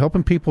people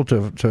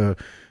to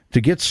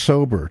get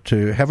sober,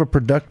 to have a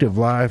productive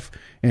life,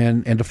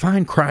 and to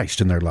find Christ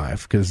in their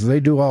life, because they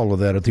do all of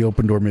that at the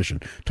Open Door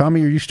Mission.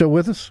 Tommy, are you still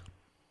with us?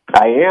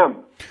 I am.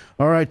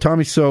 All right,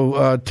 Tommy.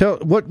 So, tell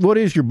what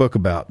is your book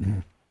about?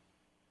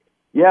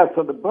 Yeah,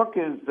 so the book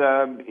is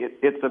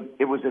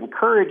it was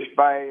encouraged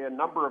by a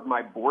number of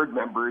my board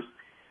members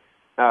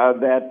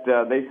that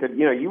they said,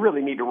 you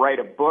really need to write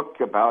a book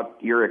about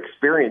your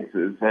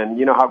experiences, and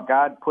how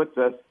God puts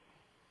us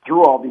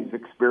through all these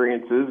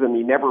experiences, and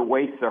He never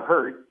wastes a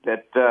hurt.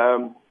 That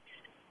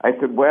I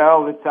said,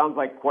 well, it sounds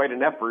like quite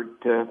an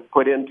effort to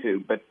put into,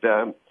 but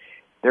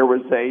there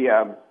was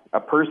a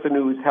person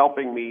who's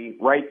helping me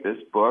write this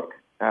book.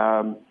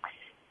 And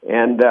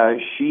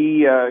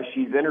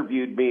she's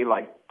interviewed me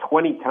like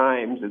 20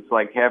 times. It's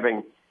like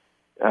having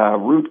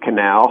root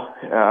canal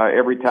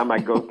every time I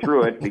go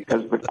through it,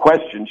 because the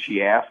questions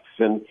she asks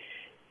and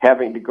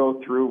having to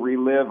go through,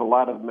 relive a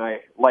lot of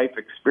my life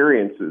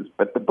experiences.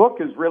 But the book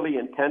is really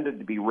intended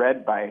to be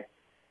read by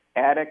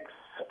addicts,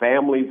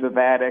 families of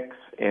addicts,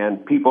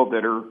 and people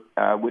that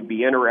are would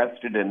be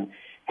interested in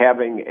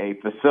having a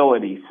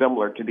facility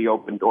similar to the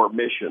Open Door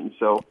Mission.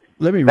 So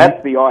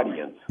that's the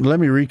audience. Let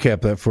me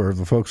recap that for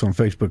the folks on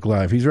Facebook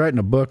Live. He's writing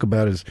a book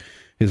about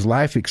his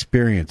life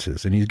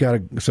experiences, and he's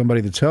got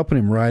somebody that's helping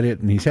him write it,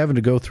 and he's having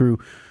to go through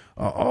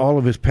all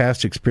of his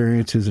past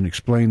experiences and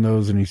explain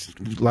those, and he's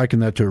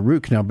likened that to a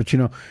root canal. But,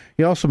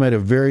 he also made a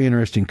very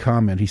interesting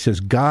comment. He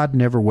says, God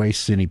never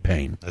wastes any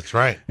pain. That's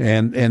right.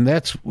 And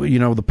that's,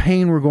 the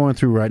pain we're going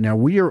through right now.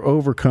 We are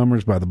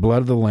overcomers by the blood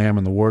of the Lamb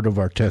and the word of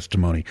our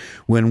testimony.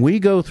 When we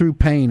go through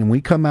pain and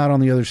we come out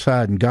on the other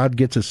side and God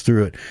gets us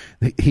through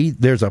it,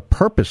 there's a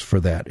purpose for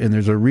that, and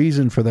there's a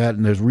reason for that,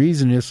 and there's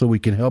reason is so we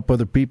can help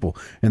other people.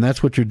 And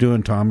that's what you're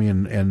doing, Tommy,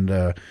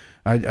 and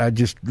I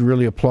just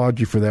really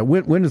applaud you for that.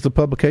 When is the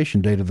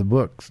publication date of the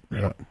book?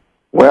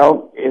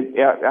 Well,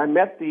 I'm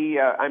at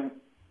I'm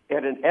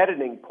at an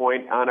editing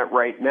point on it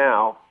right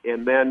now,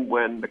 and then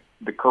when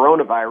the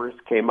coronavirus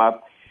came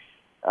up,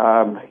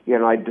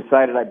 I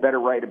decided I better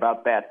write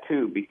about that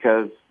too,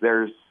 because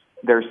there's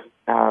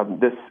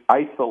this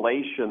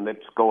isolation that's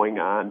going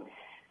on,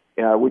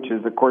 which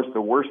is, of course, the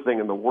worst thing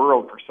in the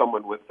world for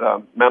someone with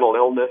mental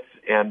illness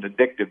and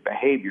addictive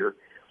behavior.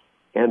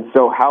 And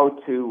so how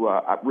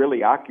to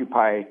really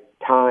occupy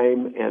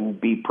time and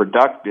be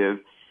productive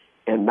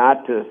and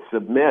not to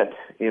submit,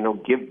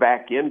 give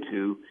back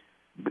into,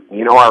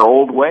 our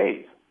old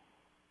ways.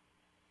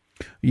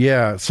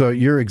 Yeah, so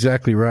you're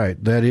exactly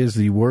right. That is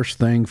the worst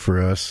thing for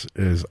us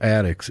as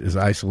addicts, is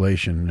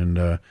isolation.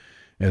 And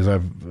as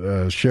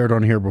I've shared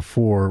on here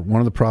before, one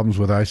of the problems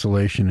with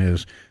isolation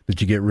is that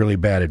you get really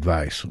bad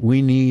advice.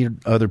 We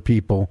need other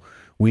people.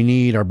 We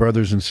need our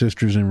brothers and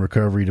sisters in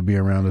recovery to be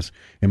around us,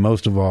 and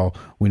most of all,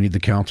 we need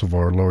the counsel of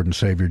our Lord and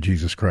Savior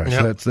Jesus Christ.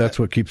 Yep. That's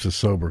what keeps us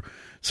sober.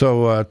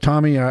 So,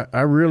 Tommy,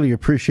 I really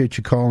appreciate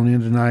you calling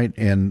in tonight.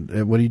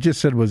 And what he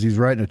just said was he's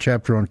writing a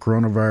chapter on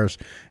coronavirus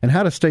and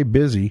how to stay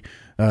busy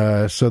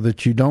so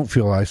that you don't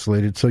feel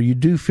isolated, so you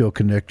do feel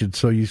connected,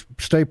 so you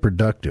stay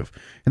productive.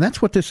 And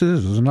that's what this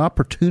is an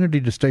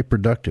opportunity to stay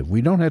productive.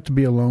 We don't have to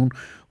be alone.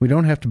 We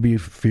don't have to be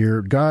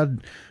feared.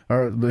 God,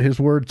 His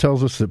Word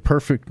tells us that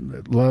perfect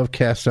love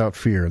casts out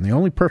fear. And the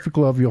only perfect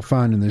love you'll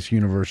find in this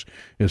universe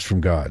is from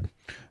God.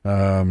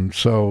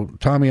 So,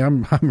 Tommy,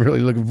 I'm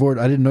really looking forward.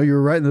 I didn't know you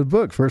were writing the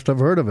book. First I've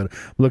heard of it.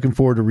 Looking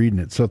forward to reading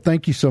it. So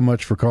thank you so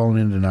much for calling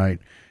in tonight.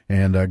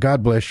 And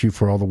God bless you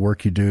for all the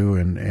work you do.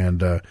 And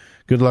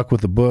good luck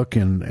with the book.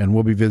 And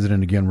we'll be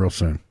visiting again real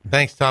soon.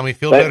 Thanks, Tommy.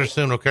 Feel better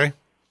soon, okay?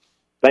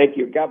 Thank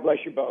you. God bless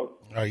you both.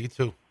 All right, you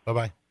too.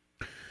 Bye-bye.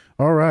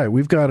 All right.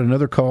 We've got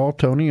another call,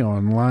 Tony,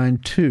 on line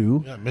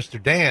 2. Yeah,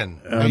 Mr.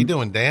 Dan. How you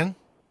doing, Dan?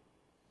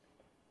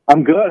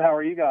 I'm good. How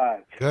are you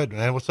guys? Good,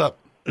 man. What's up?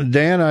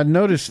 Dan, I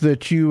noticed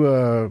that you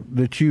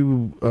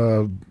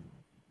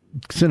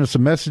sent us a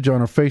message on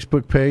our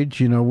Facebook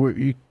page.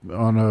 We're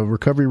on a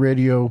Recovery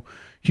Radio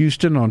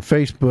Houston on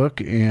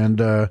Facebook, and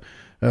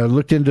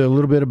looked into a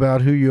little bit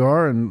about who you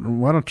are. And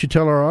why don't you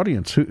tell our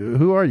audience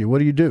who are you? What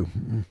do you do?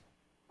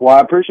 Well, I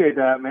appreciate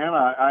that, man.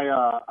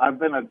 I've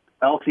been a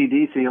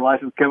LCDC,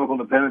 licensed chemical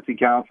dependency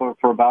counselor,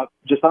 for about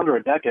just under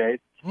a decade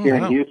here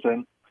in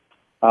Houston.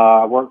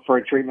 I worked for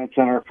a treatment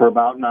center for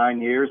about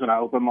 9 years, and I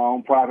opened my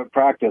own private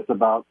practice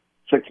about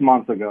 6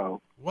 months ago.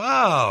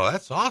 Wow,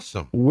 that's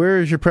awesome. Where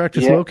is your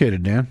practice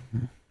located, Dan?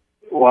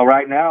 Well,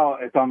 right now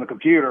it's on the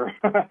computer,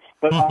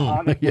 but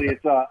honestly,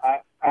 it's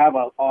I have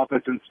an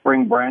office in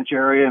Spring Branch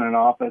area and an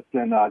office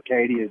in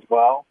Katy as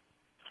well.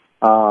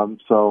 And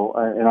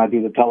I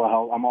do the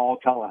telehealth. I'm all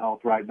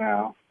telehealth right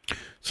now.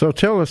 So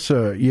tell us,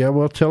 tell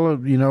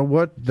you know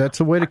what, that's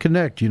a way to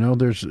connect. You know,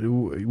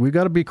 we've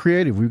got to be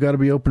creative. We've got to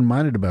be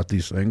open-minded about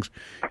these things,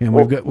 and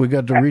we've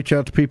got to reach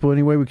out to people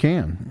any way we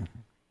can.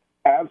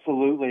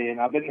 Absolutely, and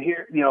I've been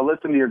here,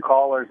 listening to your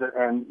callers,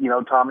 and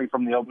Tommy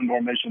from the Open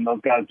Door Mission.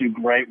 Those guys do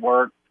great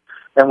work,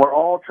 and we're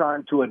all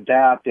trying to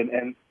adapt.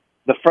 And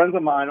the friends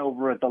of mine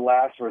over at the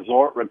Last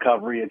Resort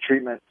Recovery and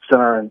Treatment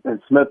Center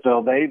in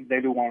Smithville, they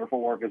do wonderful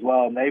work as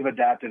well, and they've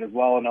adapted as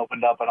well and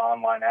opened up an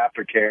online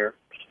aftercare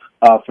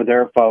for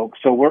their folks.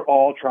 So we're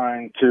all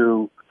trying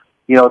to,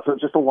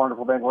 it's just a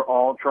wonderful thing. We're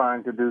all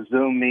trying to do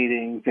Zoom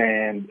meetings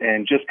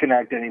and just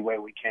connect any way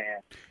we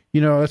can.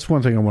 That's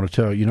one thing I want to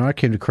tell you. I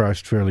came to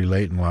Christ fairly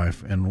late in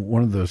life, and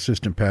one of the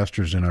assistant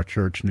pastors in our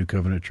church, New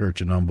Covenant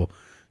Church in Humble,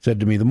 said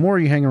to me, the more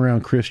you hang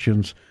around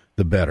Christians,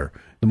 the better,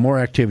 the more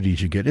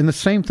activities you get. And the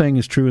same thing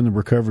is true in the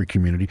recovery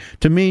community.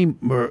 To me,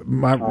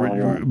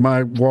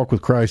 my walk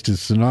with Christ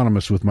is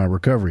synonymous with my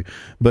recovery.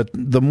 But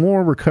the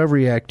more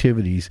recovery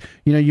activities,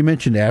 you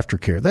mentioned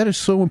aftercare. That is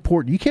so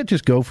important. You can't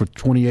just go for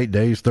 28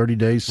 days, 30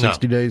 days,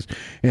 60 days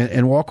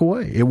and walk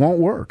away. It won't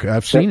work.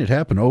 I've seen it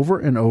happen over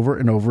and over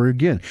and over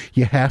again.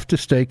 You have to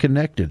stay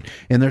connected.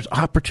 And there's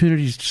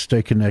opportunities to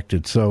stay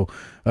connected. So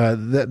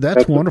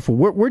that's wonderful.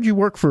 Where'd you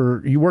work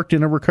you worked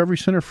in a recovery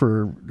center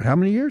for how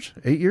many years?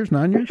 8 years,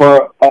 9 years?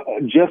 For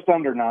just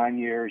under 9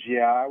 years,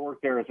 yeah. I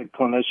worked there as a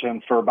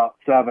clinician for about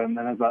 7, and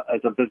as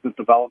a business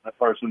development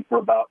person for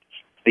about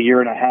a year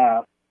and a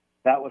half.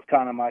 That was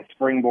kind of my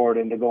springboard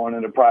into going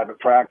into private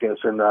practice,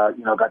 and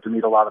got to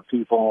meet a lot of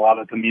people and a lot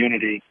of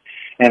community.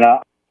 And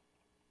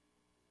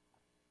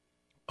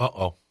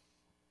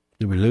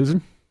did we lose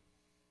him?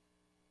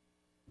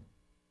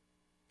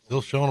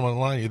 Still showing him on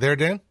the line. You there,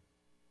 Dan?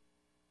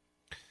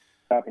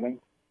 Happening.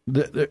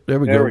 There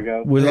we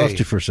go. We lost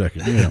you for a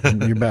second. Yeah,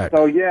 you're back.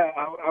 So,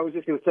 I was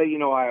just going to say,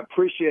 I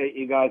appreciate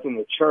you guys in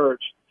the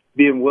church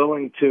being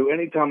willing to,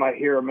 anytime I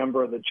hear a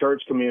member of the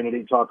church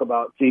community talk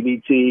about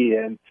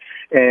CBT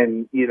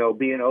and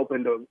being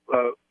open to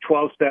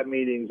 12-step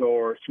meetings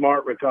or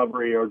smart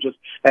recovery, or just,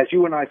 as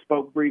you and I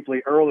spoke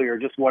briefly earlier,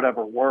 just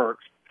whatever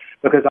works.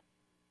 Because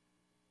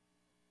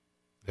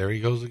there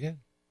he goes again.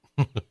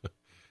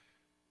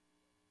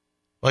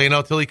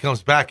 Well, till he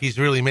comes back, he's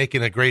really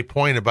making a great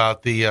point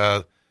about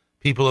the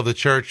people of the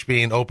church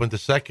being open to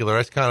secular.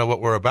 That's kind of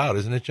what we're about,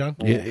 isn't it, John?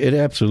 It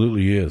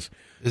absolutely is.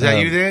 Is that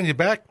you, Dan? You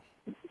back?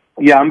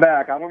 Yeah, I'm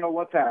back. I don't know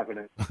what's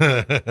happening.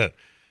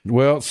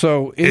 Well,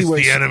 so anyway,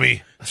 it's the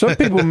enemy. Some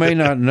people may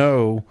not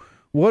know,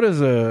 what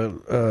does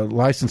a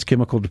licensed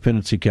chemical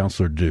dependency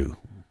counselor do?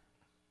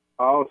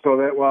 Oh, so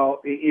that,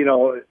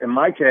 in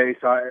my case,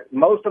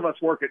 most of us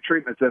work at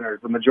treatment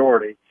centers, the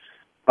majority.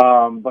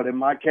 But in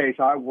my case,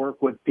 I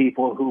work with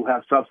people who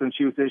have substance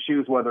use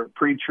issues, whether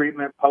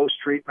pre-treatment,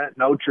 post-treatment,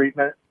 no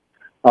treatment.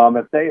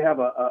 If they have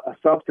a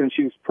substance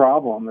use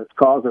problem that's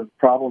causing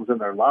problems in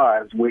their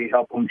lives, we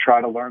help them try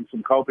to learn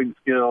some coping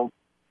skills,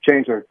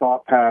 change their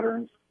thought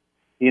patterns,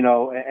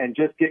 and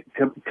just get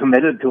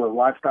committed to a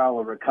lifestyle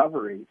of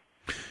recovery.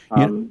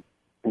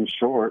 In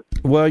short.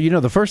 Well,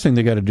 the first thing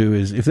they got to do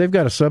is, if they've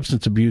got a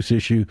substance abuse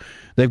issue,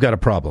 they've got a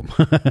problem.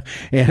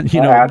 And,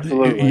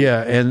 absolutely.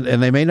 Yeah. And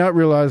they may not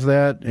realize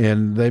that,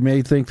 and they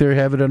may think they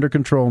have it under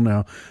control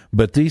now,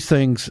 but these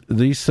things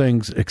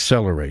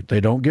accelerate.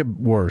 They don't get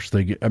worse.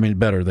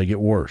 Better. They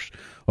get worse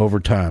over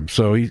time.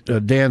 So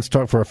Dan's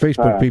talking for our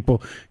Facebook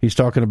people. He's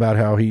talking about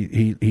how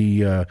he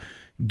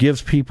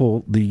gives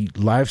people the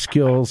life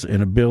skills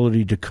and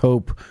ability to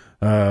cope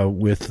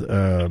with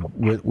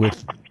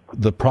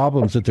the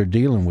problems that they're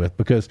dealing with,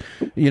 because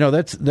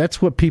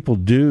that's what people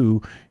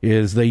do,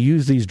 is they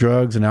use these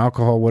drugs and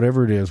alcohol,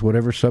 whatever it is,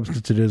 whatever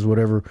substance it is,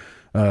 whatever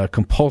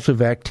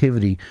compulsive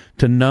activity,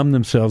 to numb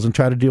themselves and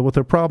try to deal with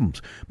their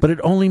problems. But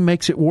it only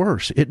makes it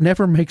worse. It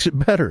never makes it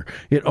better.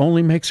 It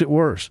only makes it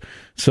worse.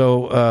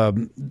 So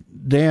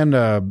Dan,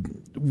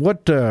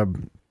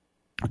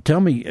 tell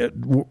me,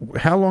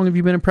 how long have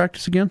you been in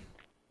practice again?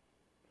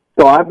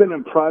 So I've been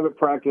in private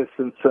practice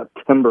since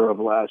September of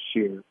last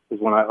year is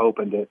when I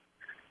opened it.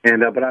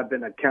 And but I've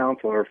been a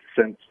counselor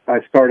since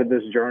I started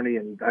this journey,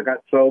 and I got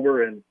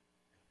sober in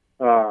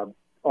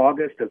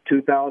August of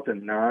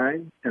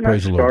 2009, and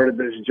Praise I started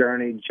this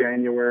journey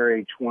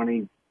January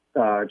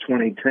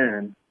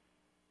 2010.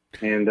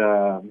 And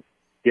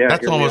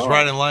that's almost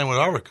right in line with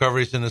our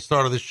recoveries in the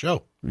start of this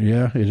show.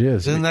 Yeah, it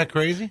is. Isn't that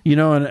crazy?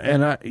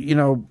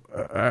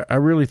 I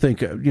really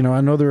think,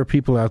 I know there are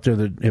people out there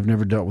that have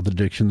never dealt with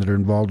addiction that are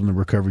involved in the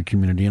recovery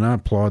community, and I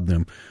applaud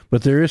them.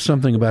 But there is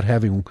something about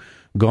having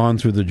gone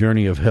through the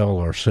journey of hell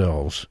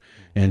ourselves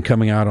and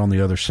coming out on the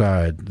other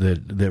side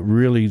that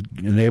really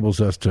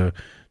enables us to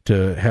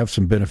have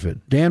some benefit.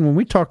 Dan, when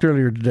we talked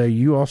earlier today,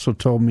 you also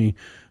told me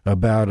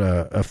about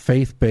a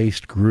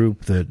faith-based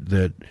group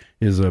that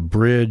is a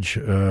bridge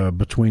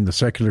between the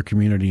secular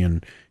community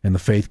and the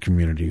faith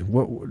community.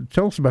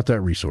 Tell us about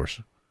that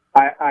resource.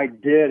 I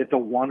did. It's a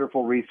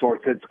wonderful resource.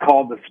 It's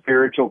called the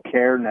Spiritual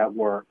Care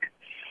Network.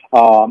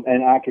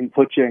 And I can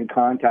put you in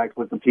contact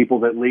with the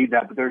people that lead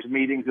that. But there's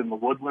meetings in the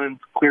Woodlands,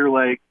 Clear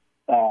Lake,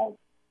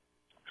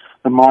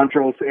 the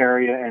Montrose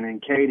area and in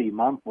Katy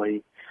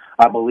monthly.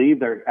 I believe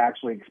they're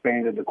actually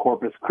expanded to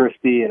Corpus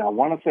Christi, and I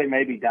want to say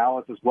maybe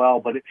Dallas as well.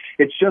 But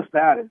it's just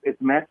that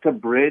it's meant to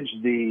bridge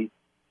the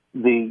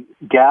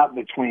gap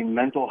between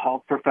mental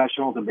health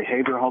professionals and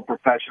behavioral health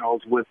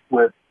professionals with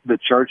the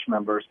church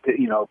members,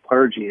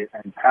 clergy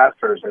and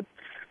pastors, and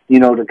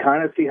to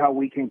kind of see how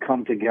we can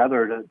come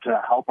together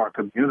to help our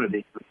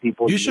community.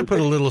 People, you should put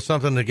a little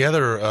something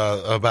together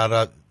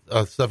about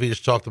stuff you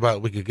just talked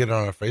about. We could get it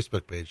on our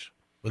Facebook page.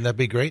 Wouldn't that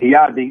be great?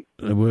 Yeah,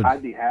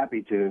 I'd be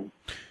happy to.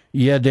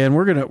 Yeah, Dan,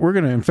 we're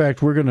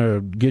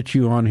gonna get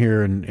you on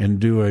here and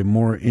do a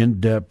more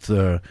in-depth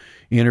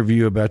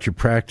interview about your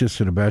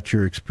practice and about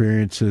your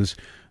experiences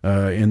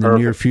in the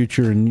near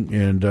future.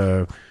 And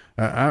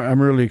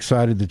I'm really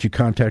excited that you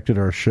contacted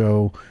our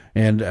show.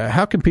 And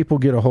how can people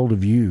get a hold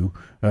of you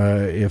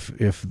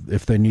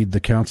if they need the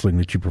counseling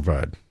that you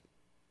provide?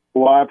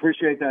 Well, I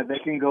appreciate that. They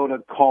can go to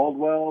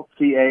Caldwell,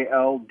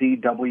 CALDWELL,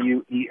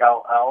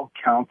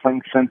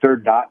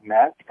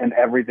 counselingcenter.net, and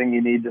everything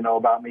you need to know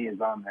about me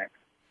is on there.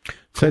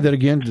 Say that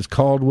again, just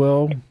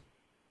Caldwell.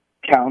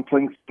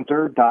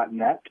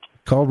 counselingcenter.net.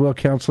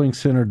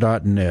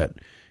 CaldwellCounselingCenter.net.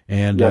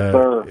 And yes,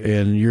 sir.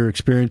 And your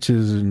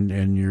experiences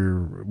and your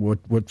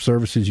what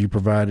services you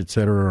provide, et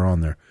cetera, are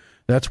on there.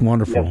 That's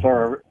wonderful. Yes,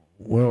 sir.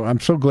 Well, I'm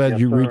so glad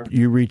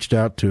you reached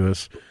out to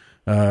us.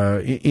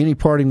 Any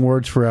parting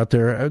words for out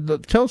there?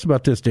 Tell us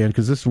about this, Dan,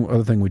 because this is the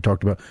other thing we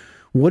talked about.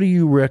 What do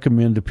you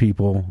recommend to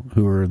people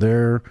who are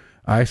there,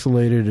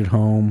 isolated at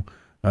home,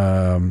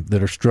 that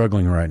are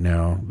struggling right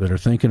now, that are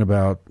thinking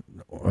about,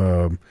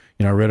 I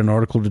read an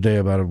article today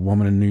about a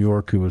woman in New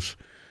York who was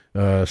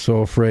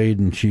so afraid,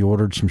 and she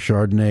ordered some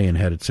Chardonnay and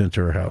had it sent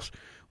to her house.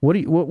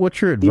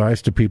 What's your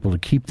advice to people to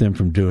keep them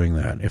from doing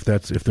that if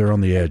they're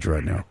on the edge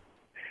right now?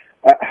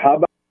 How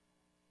about?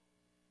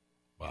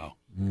 Wow.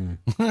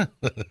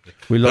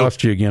 We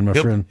lost you again, my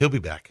friend. He'll be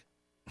back.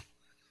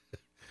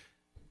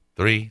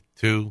 3,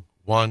 2,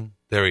 1.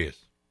 There he is.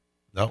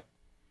 No.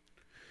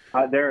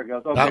 There it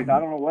goes. Okay, I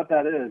don't know what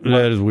that is.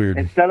 That is weird.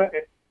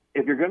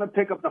 If you're going to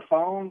pick up the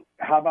phone,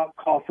 how about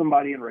call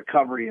somebody in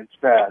recovery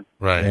instead?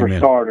 Right. For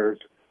starters.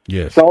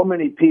 Yes. So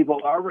many people.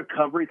 Our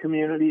recovery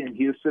community in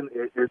Houston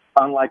is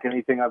unlike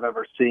anything I've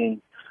ever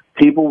seen.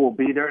 People will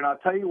be there, and I'll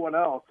tell you what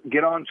else.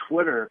 Get on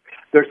Twitter.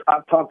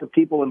 I've talked to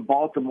people in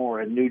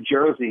Baltimore and New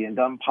Jersey and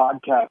done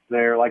podcasts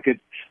there.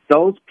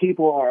 Those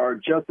people are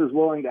just as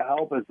willing to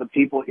help as the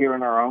people here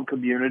in our own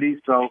community.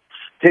 So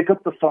pick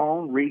up the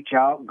phone, reach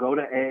out, go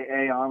to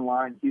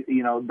AAOnline,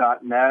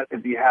 .net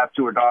if you have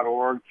to, or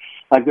 .org.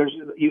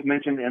 You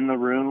mentioned in the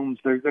rooms.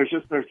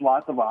 There's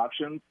lots of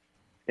options.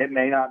 It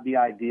may not be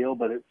ideal,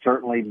 but it's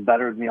certainly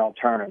better than the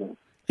alternative.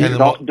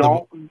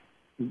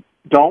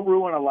 Don't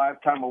ruin a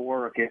lifetime of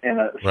work in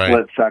a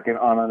split second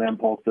on an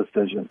impulse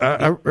decision.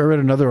 I read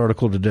another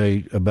article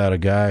today about a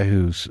guy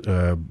who's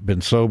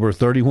been sober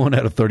 31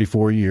 out of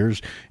 34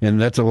 years, and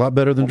that's a lot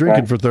better than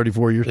drinking for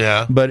 34 years.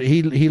 Yeah. But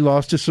he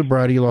lost his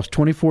sobriety. He lost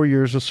 24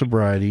 years of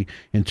sobriety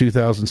in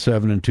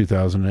 2007 and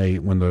 2008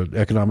 when the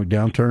economic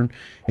downturn.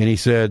 And he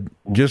said,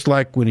 just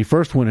like when he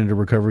first went into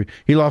recovery,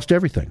 he lost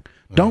everything.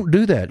 Don't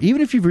do that.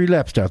 Even if you've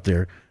relapsed out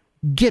there,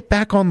 get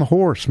back on the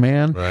horse,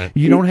 man. Right.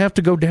 You don't have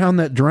to go down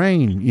that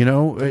drain.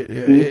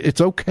 It's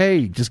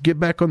okay. Just get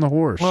back on the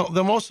horse. Well,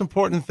 the most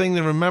important thing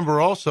to remember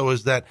also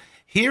is that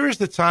here is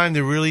the time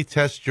to really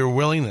test your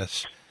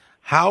willingness.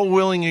 How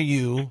willing are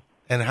you,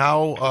 and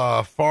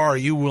how far are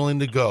you willing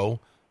to go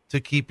to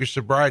keep your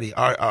sobriety?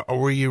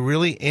 Were you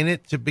really in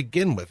it to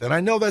begin with? And I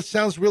know that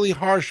sounds really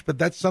harsh, but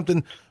that's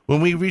something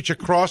when we reach a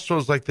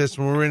crossroads like this,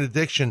 when we're in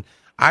addiction,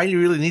 I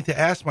really need to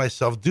ask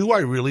myself, do I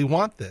really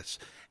want this?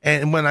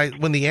 And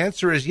when the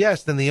answer is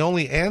yes, then the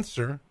only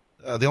thing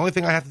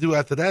I have to do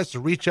after that is to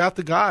reach out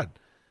to God.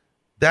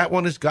 That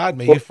one is God.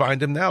 May you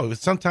find him now.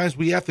 Sometimes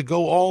we have to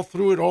go all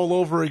through it all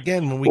over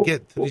again when we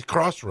get to these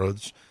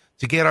crossroads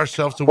to get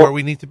ourselves to where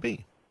we need to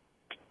be.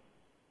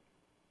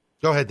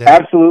 Go ahead, Dan.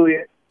 Absolutely.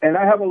 And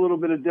I have a little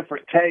bit of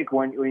different take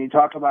when you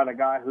talk about a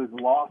guy who's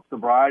lost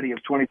sobriety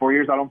of 24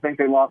 years. I don't think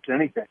they lost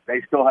anything.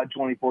 They still had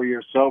 24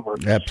 years sober.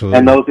 Absolutely.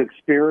 And those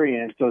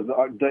experiences,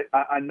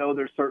 I know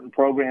there's certain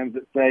programs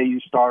that say you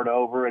start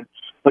over.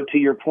 But to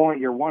your point,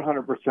 you're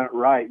 100%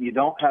 right. You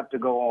don't have to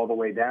go all the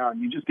way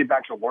down. You just get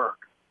back to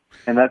work.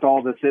 And that's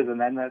all this is. And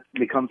then that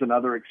becomes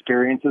another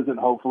experiences, and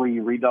hopefully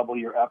you redouble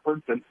your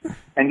efforts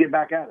and get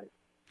back at it.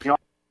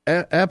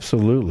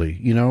 Absolutely.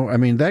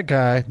 That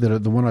guy,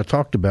 the one I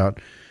talked about,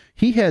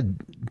 he had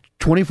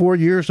 24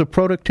 years of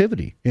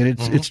productivity, and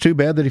it's too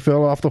bad that he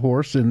fell off the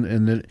horse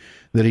and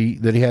that he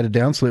had a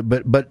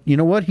downslip. But you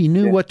know what? He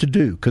knew what to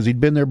do because he'd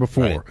been there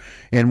before, right.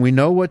 And we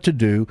know what to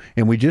do,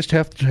 and we just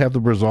have to have the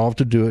resolve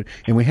to do it,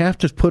 and we have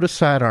to put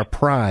aside our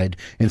pride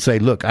and say,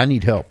 "Look, I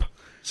need help."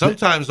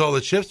 Sometimes all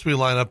the chips we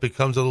line up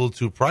becomes a little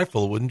too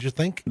prideful, wouldn't you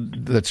think?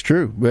 That's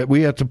true. But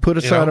we have to put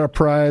aside our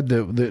pride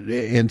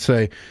and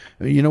say,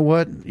 you know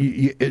what?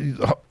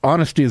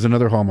 Honesty is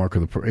another hallmark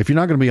of if you're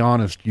not going to be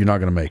honest, you're not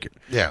going to make it.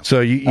 Yeah. So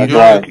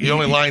you're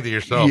only lying to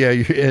yourself. Yeah,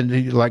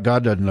 and like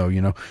God doesn't know,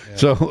 Yeah.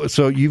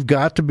 So you've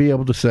got to be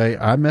able to say,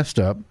 I messed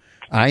up.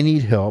 I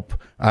need help.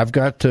 I've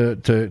got to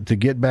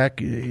get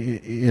back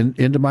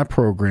into my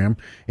program,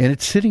 and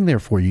it's sitting there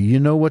for you. You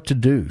know what to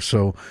do.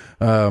 So,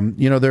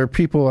 there are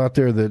people out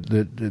there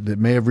that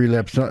may have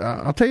relapsed.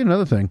 I'll tell you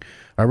another thing.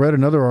 I read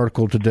another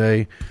article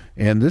today,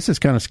 and this is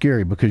kind of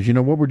scary because,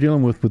 what we're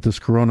dealing with this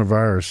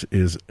coronavirus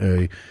is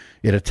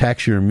it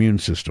attacks your immune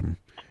system.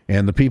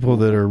 And the people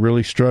that are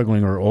really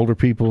struggling are older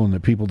people and the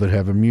people that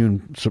have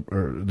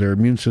their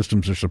immune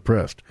systems are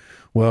suppressed.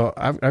 Well,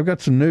 I've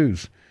got some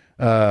news.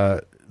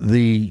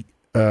 The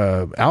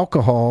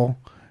alcohol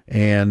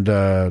and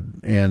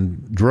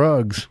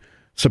drugs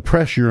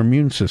suppress your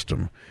immune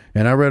system.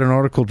 And I read an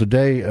article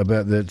today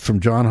about that from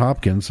Johns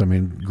Hopkins,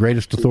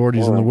 greatest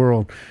authorities in the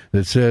world,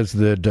 that says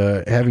that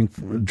having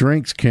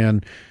drinks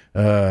can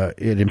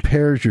it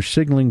impairs your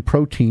signaling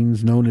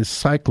proteins known as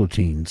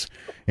cyclotines,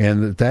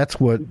 and that's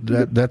part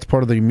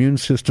of the immune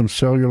system's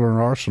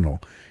cellular arsenal.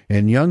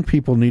 And young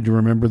people need to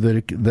remember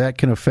that that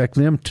can affect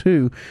them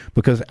too,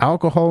 because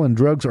alcohol and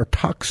drugs are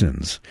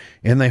toxins,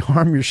 and they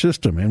harm your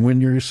system. And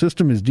when your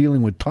system is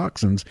dealing with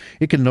toxins,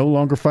 it can no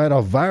longer fight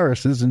off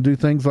viruses and do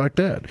things like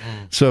that.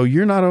 So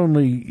you're not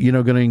only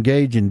going to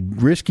engage in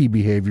risky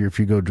behavior if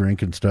you go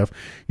drink and stuff,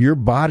 your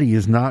body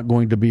is not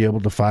going to be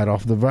able to fight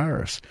off the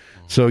virus.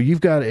 So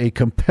you've got a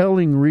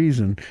compelling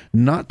reason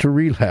not to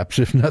relapse,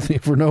 if nothing,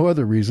 for no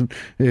other reason,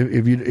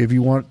 if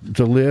you want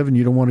to live and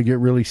you don't want to get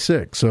really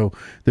sick. So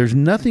there's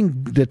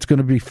nothing that's going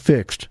to be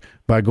fixed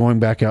by going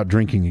back out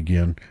drinking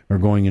again or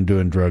going and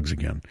doing drugs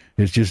again.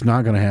 It's just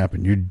not going to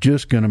happen. You're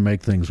just going to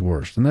make things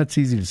worse. And that's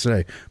easy to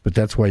say, but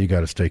that's why you got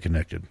to stay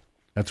connected.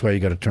 That's why you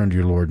got to turn to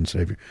your Lord and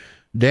Savior.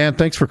 Dan,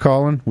 thanks for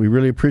calling. We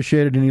really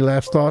appreciate it. Any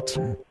last thoughts?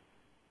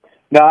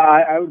 No,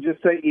 I would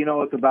just say,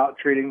 it's about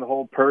treating the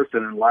whole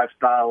person, and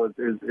lifestyle is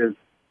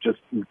just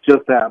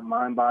that,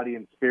 mind, body,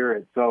 and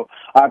spirit. So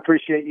I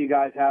appreciate you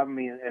guys having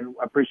me, and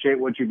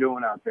appreciate what you're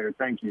doing out there.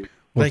 Thank you.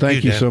 Well,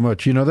 thank you so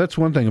much. That's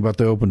one thing about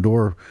the Open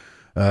Door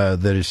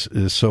that is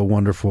so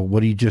wonderful.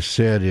 What he just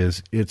said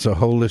is it's a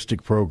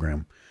holistic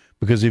program,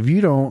 because if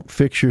you don't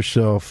fix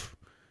yourself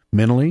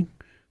mentally,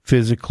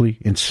 physically,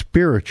 and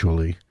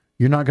spiritually,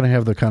 you're not going to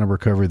have the kind of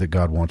recovery that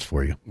God wants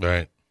for you.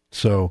 Right.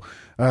 So,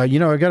 I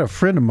got a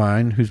friend of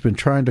mine who's been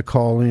trying to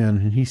call in,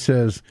 and he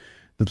says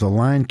that the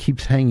line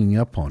keeps hanging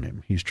up on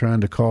him. He's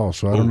trying to call,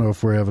 so I don't know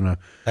if we're having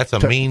That's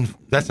a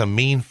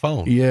mean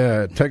phone.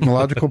 Yeah,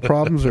 technological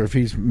problems, or if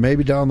he's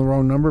maybe dialing the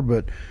wrong number.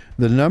 But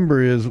the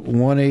number is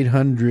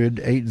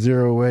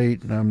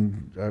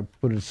 1-800-808. I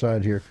put it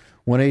aside here.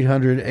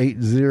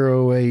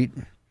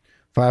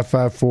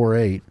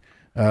 1-800-808-5548.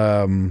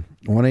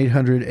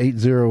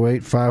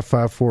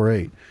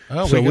 1-800-808-5548.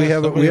 So we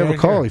have a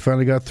call. Here. He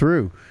finally got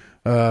through.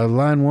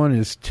 Line one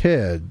is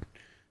Ted.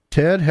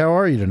 Ted, how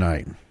are you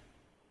tonight?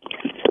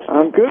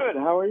 I'm good.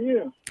 How are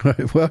you?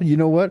 Well, you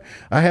know what?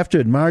 I have to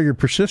admire your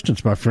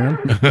persistence, my friend.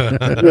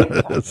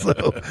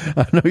 So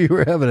I know you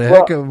were having a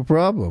heck of a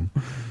problem.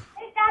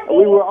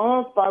 We were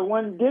off by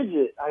one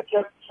digit. I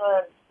kept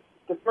trying.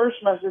 The first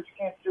message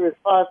came through as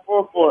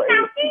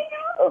 5448.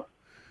 Oh.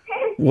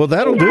 Well,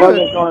 that'll do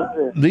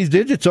it. These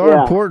digits are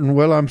important.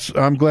 Well,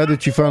 I'm glad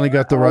that you finally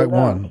got the right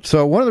one.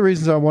 So one of the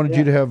reasons I wanted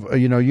you to have,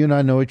 you and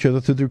I know each other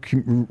through the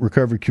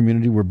recovery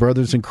community. We're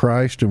brothers in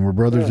Christ, and we're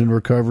brothers in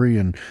recovery,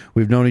 and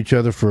we've known each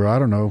other for,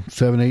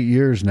 7-8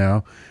 years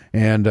now.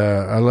 And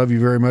I love you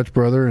very much,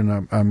 brother,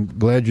 and I'm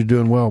glad you're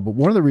doing well. But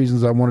one of the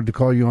reasons I wanted to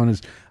call you on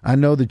is I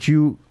know that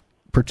you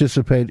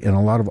participate in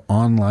a lot of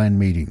online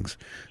meetings.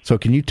 So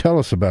can you tell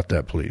us about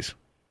that, please?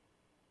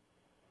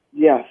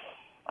 Yes.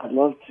 I'd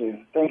love to.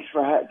 Thanks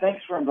for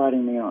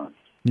inviting me on.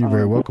 You're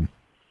very welcome.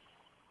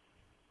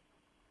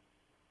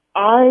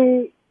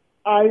 I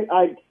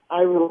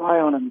rely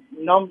on a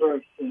number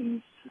of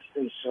things to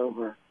stay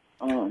sober.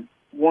 One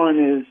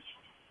is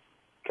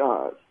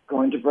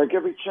going to break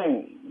every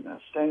chain,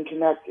 staying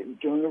connected,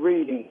 doing a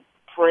reading,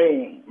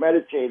 praying,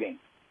 meditating.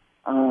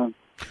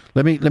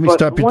 Let me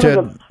stop you,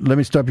 Ted. Let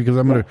me stop you because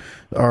I'm going to.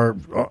 Our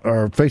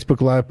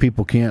Facebook Live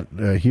people can't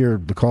hear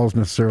the calls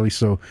necessarily.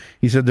 So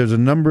he said there's a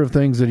number of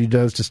things that he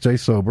does to stay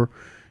sober.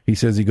 He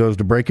says he goes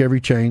to Break Every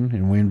Chain,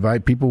 and we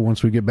invite people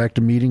once we get back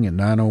to meeting at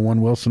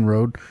 901 Wilson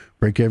Road,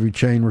 Break Every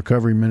Chain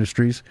Recovery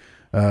Ministries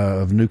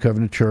of New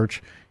Covenant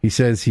Church. He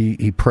says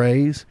he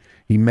prays,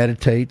 he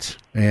meditates,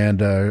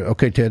 and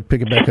okay, Ted,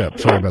 pick it back up.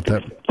 Sorry about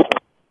that.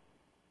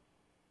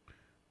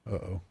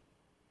 Uh-oh.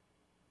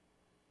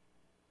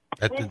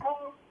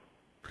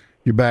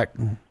 You're back.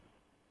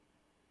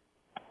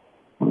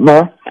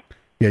 No?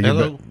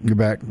 Yeah, you're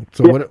back.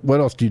 So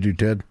what else do you do,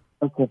 Ted?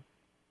 Okay.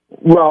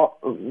 Well,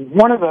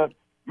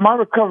 my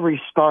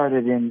recovery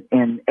started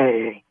in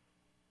AA.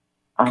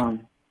 I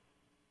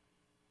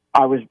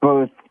was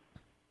both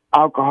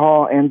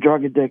alcohol and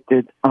drug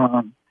addicted,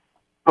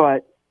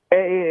 but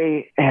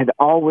AA had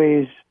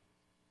always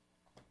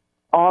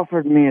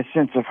offered me a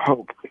sense of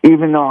hope,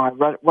 even though I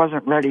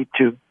wasn't ready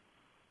to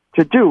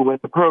do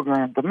what the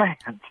program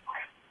demands.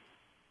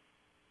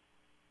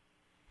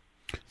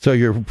 So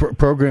your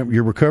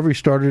recovery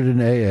started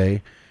in AA,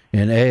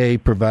 and AA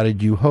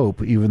provided you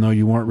hope, even though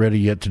you weren't ready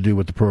yet to do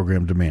what the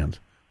program demands.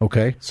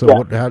 Okay, so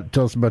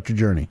tell us about your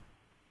journey.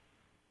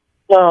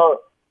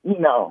 So,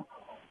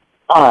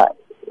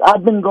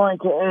 I've been going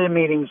to AA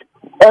meetings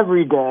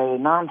every day,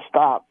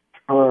 nonstop,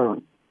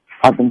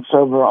 I've been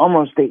sober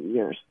almost 8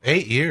 years.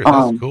 8 years?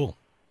 That's cool.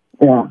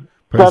 Yeah.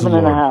 Praise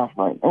 7.5,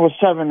 right? It was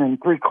 7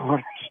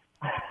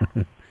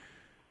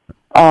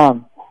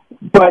 3/4.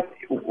 But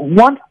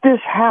once this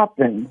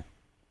happened,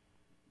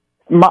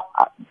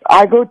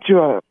 I go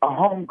to a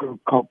home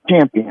group called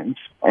Champions,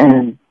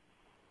 and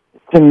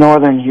it's in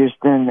northern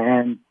Houston,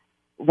 and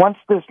once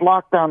this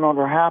lockdown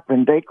order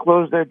happened, they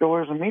closed their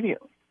doors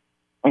immediately.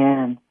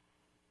 And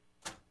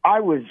I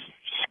was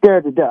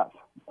scared to death.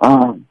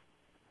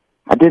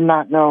 I did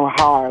not know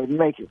how I would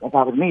make it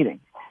without a meeting.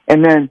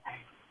 And then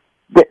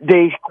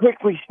they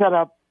quickly set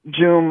up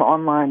Zoom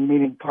online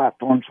meeting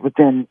platforms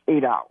within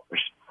 8 hours.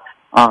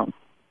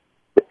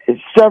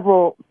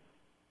 Several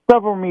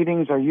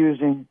meetings are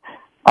using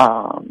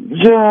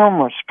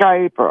Zoom or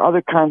Skype or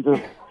other kinds of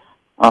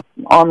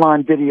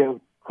online video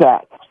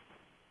chats.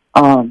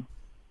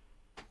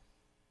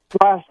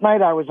 Last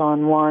night I was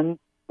on one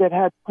that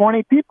had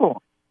 20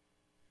 people.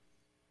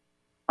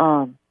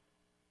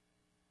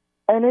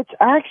 And it's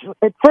actually,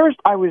 at first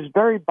I was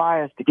very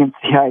biased against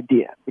the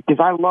idea because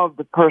I love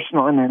the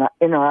personal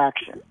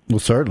interaction. Well,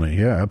 certainly.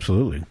 Yeah,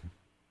 absolutely.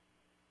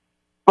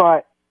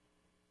 But,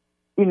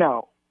 we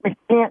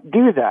can't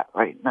do that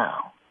right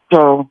now.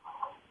 So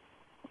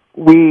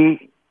this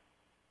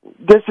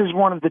is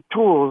one of the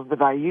tools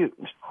that I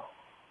use.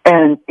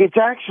 And it's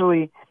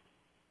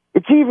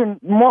even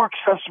more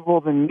accessible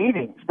than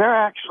meetings.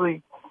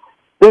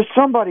 There's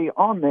somebody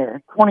on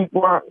there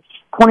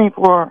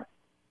 24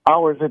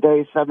 hours a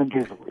day, 7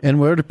 days a week. And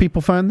where do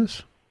people find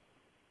this?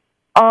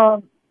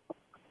 You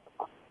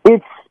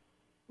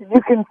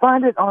can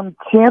find it on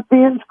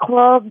Champions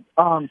Club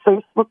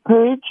Facebook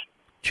page.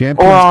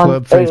 Champions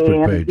Club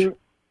Facebook page.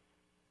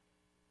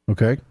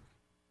 Okay.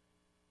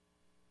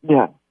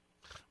 Yeah.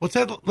 Well,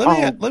 Ted,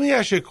 let me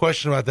ask you a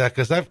question about that,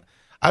 because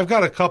I've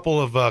got a couple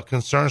of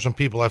concerns from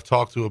people I've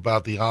talked to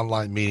about the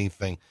online meeting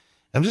thing.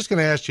 I'm just going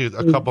to ask you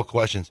a couple of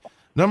questions.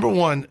 Number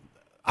one,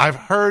 I've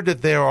heard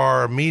that there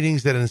are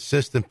meetings that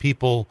insist that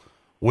people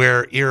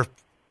wear ear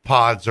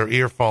pods or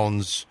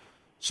earphones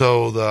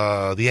so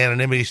the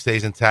anonymity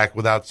stays intact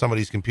without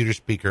somebody's computer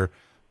speaker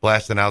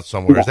blasting out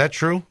somewhere. Yeah. Is that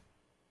true?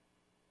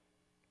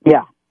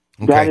 Yeah.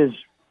 Okay. That is.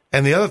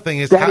 And the other thing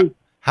is,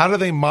 how do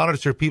they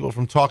monitor people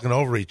from talking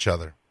over each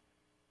other?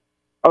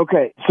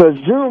 Okay, so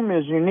Zoom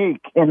is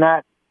unique in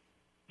that,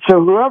 so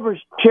whoever's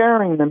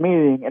chairing the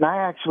meeting, and I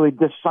actually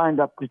just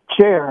signed up to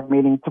chair a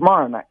meeting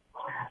tomorrow night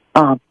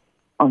on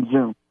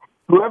Zoom.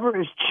 Whoever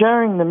is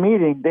chairing the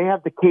meeting, they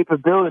have the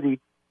capability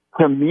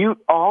to mute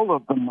all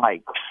of the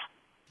mics.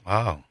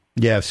 Wow.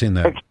 Yeah, I've seen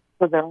that. Except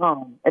for their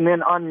own, and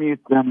then unmute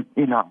them,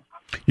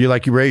 You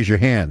raise your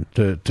hand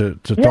to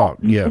talk.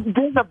 Yeah.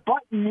 There's a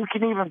button you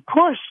can even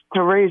push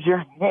to raise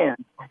your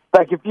hand,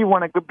 like if you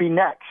want to be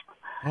next.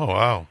 Oh,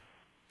 wow.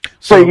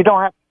 So you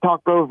don't have to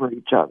talk over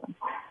each other.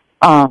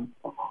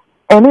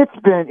 And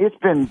it's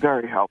been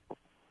very helpful.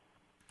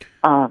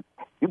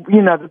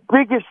 The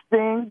biggest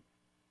thing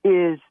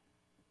is,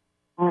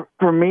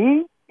 for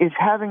me, is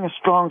having a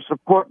strong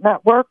support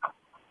network,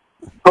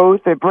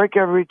 both at Break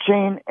Every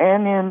Chain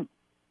and in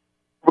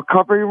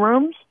recovery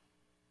rooms.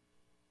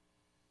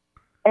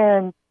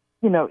 And,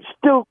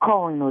 still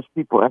calling those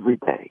people every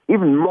day,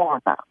 even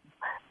more now,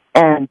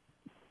 and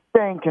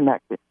staying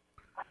connected.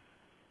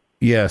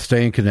 Yeah,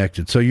 staying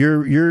connected. So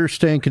you're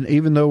staying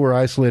even though we're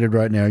isolated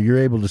right now, you're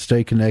able to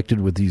stay connected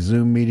with these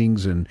Zoom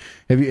meetings. And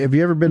have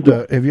you ever been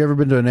to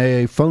an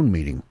AA phone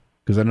meeting?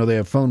 Because I know they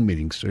have phone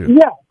meetings too.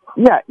 Yeah.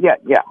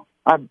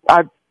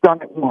 I've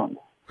done it once.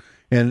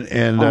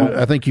 And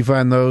I think you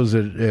find those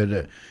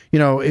if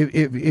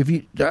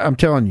you, I'm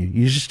telling you,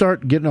 you should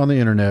start getting on the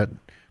internet.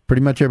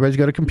 Pretty much everybody's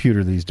got a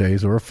computer these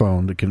days or a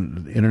phone that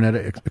can internet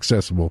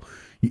accessible.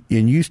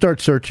 And you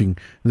start searching,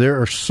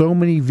 there are so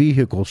many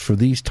vehicles for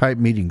these type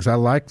meetings. I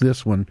like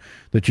this one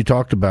that you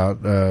talked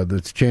about,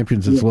 that's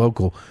Champions, it's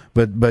local,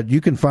 but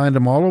you can find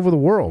them all over the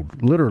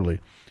world,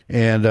 literally.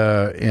 And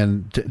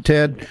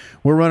Ted,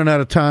 we're running out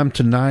of time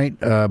tonight,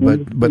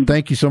 but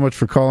thank you so much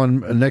for calling.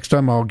 Next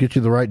time I'll get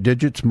you the right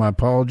digits. My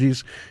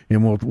apologies,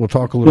 and we'll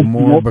talk a little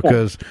more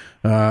because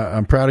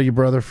I'm proud of you,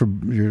 brother, for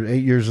your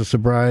 8 years of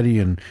sobriety,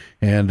 and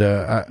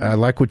I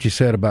like what you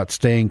said about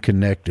staying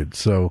connected.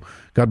 So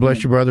God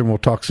bless you, brother, and we'll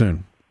talk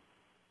soon.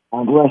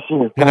 God bless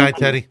you. Good night,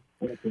 Teddy.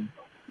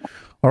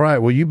 All right.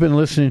 Well, you've been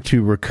listening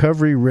to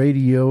Recovery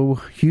Radio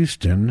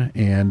Houston,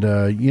 and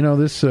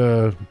this.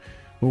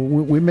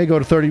 We may go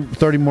to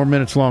 30 more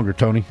minutes longer,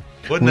 Tony.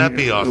 Wouldn't that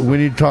be awesome? We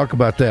need to talk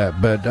about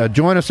that. But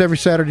join us every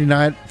Saturday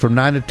night from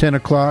 9 to 10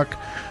 o'clock.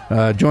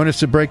 Join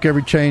us at Break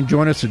Every Chain.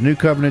 Join us at New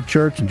Covenant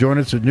Church. And join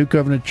us at New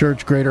Covenant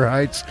Church, Greater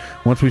Heights,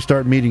 once we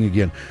start meeting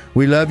again.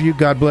 We love you.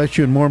 God bless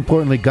you. And more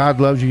importantly, God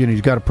loves you, and He's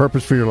got a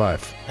purpose for your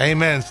life.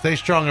 Amen. Stay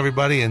strong,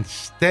 everybody, and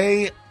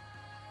stay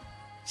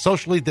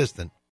socially distant.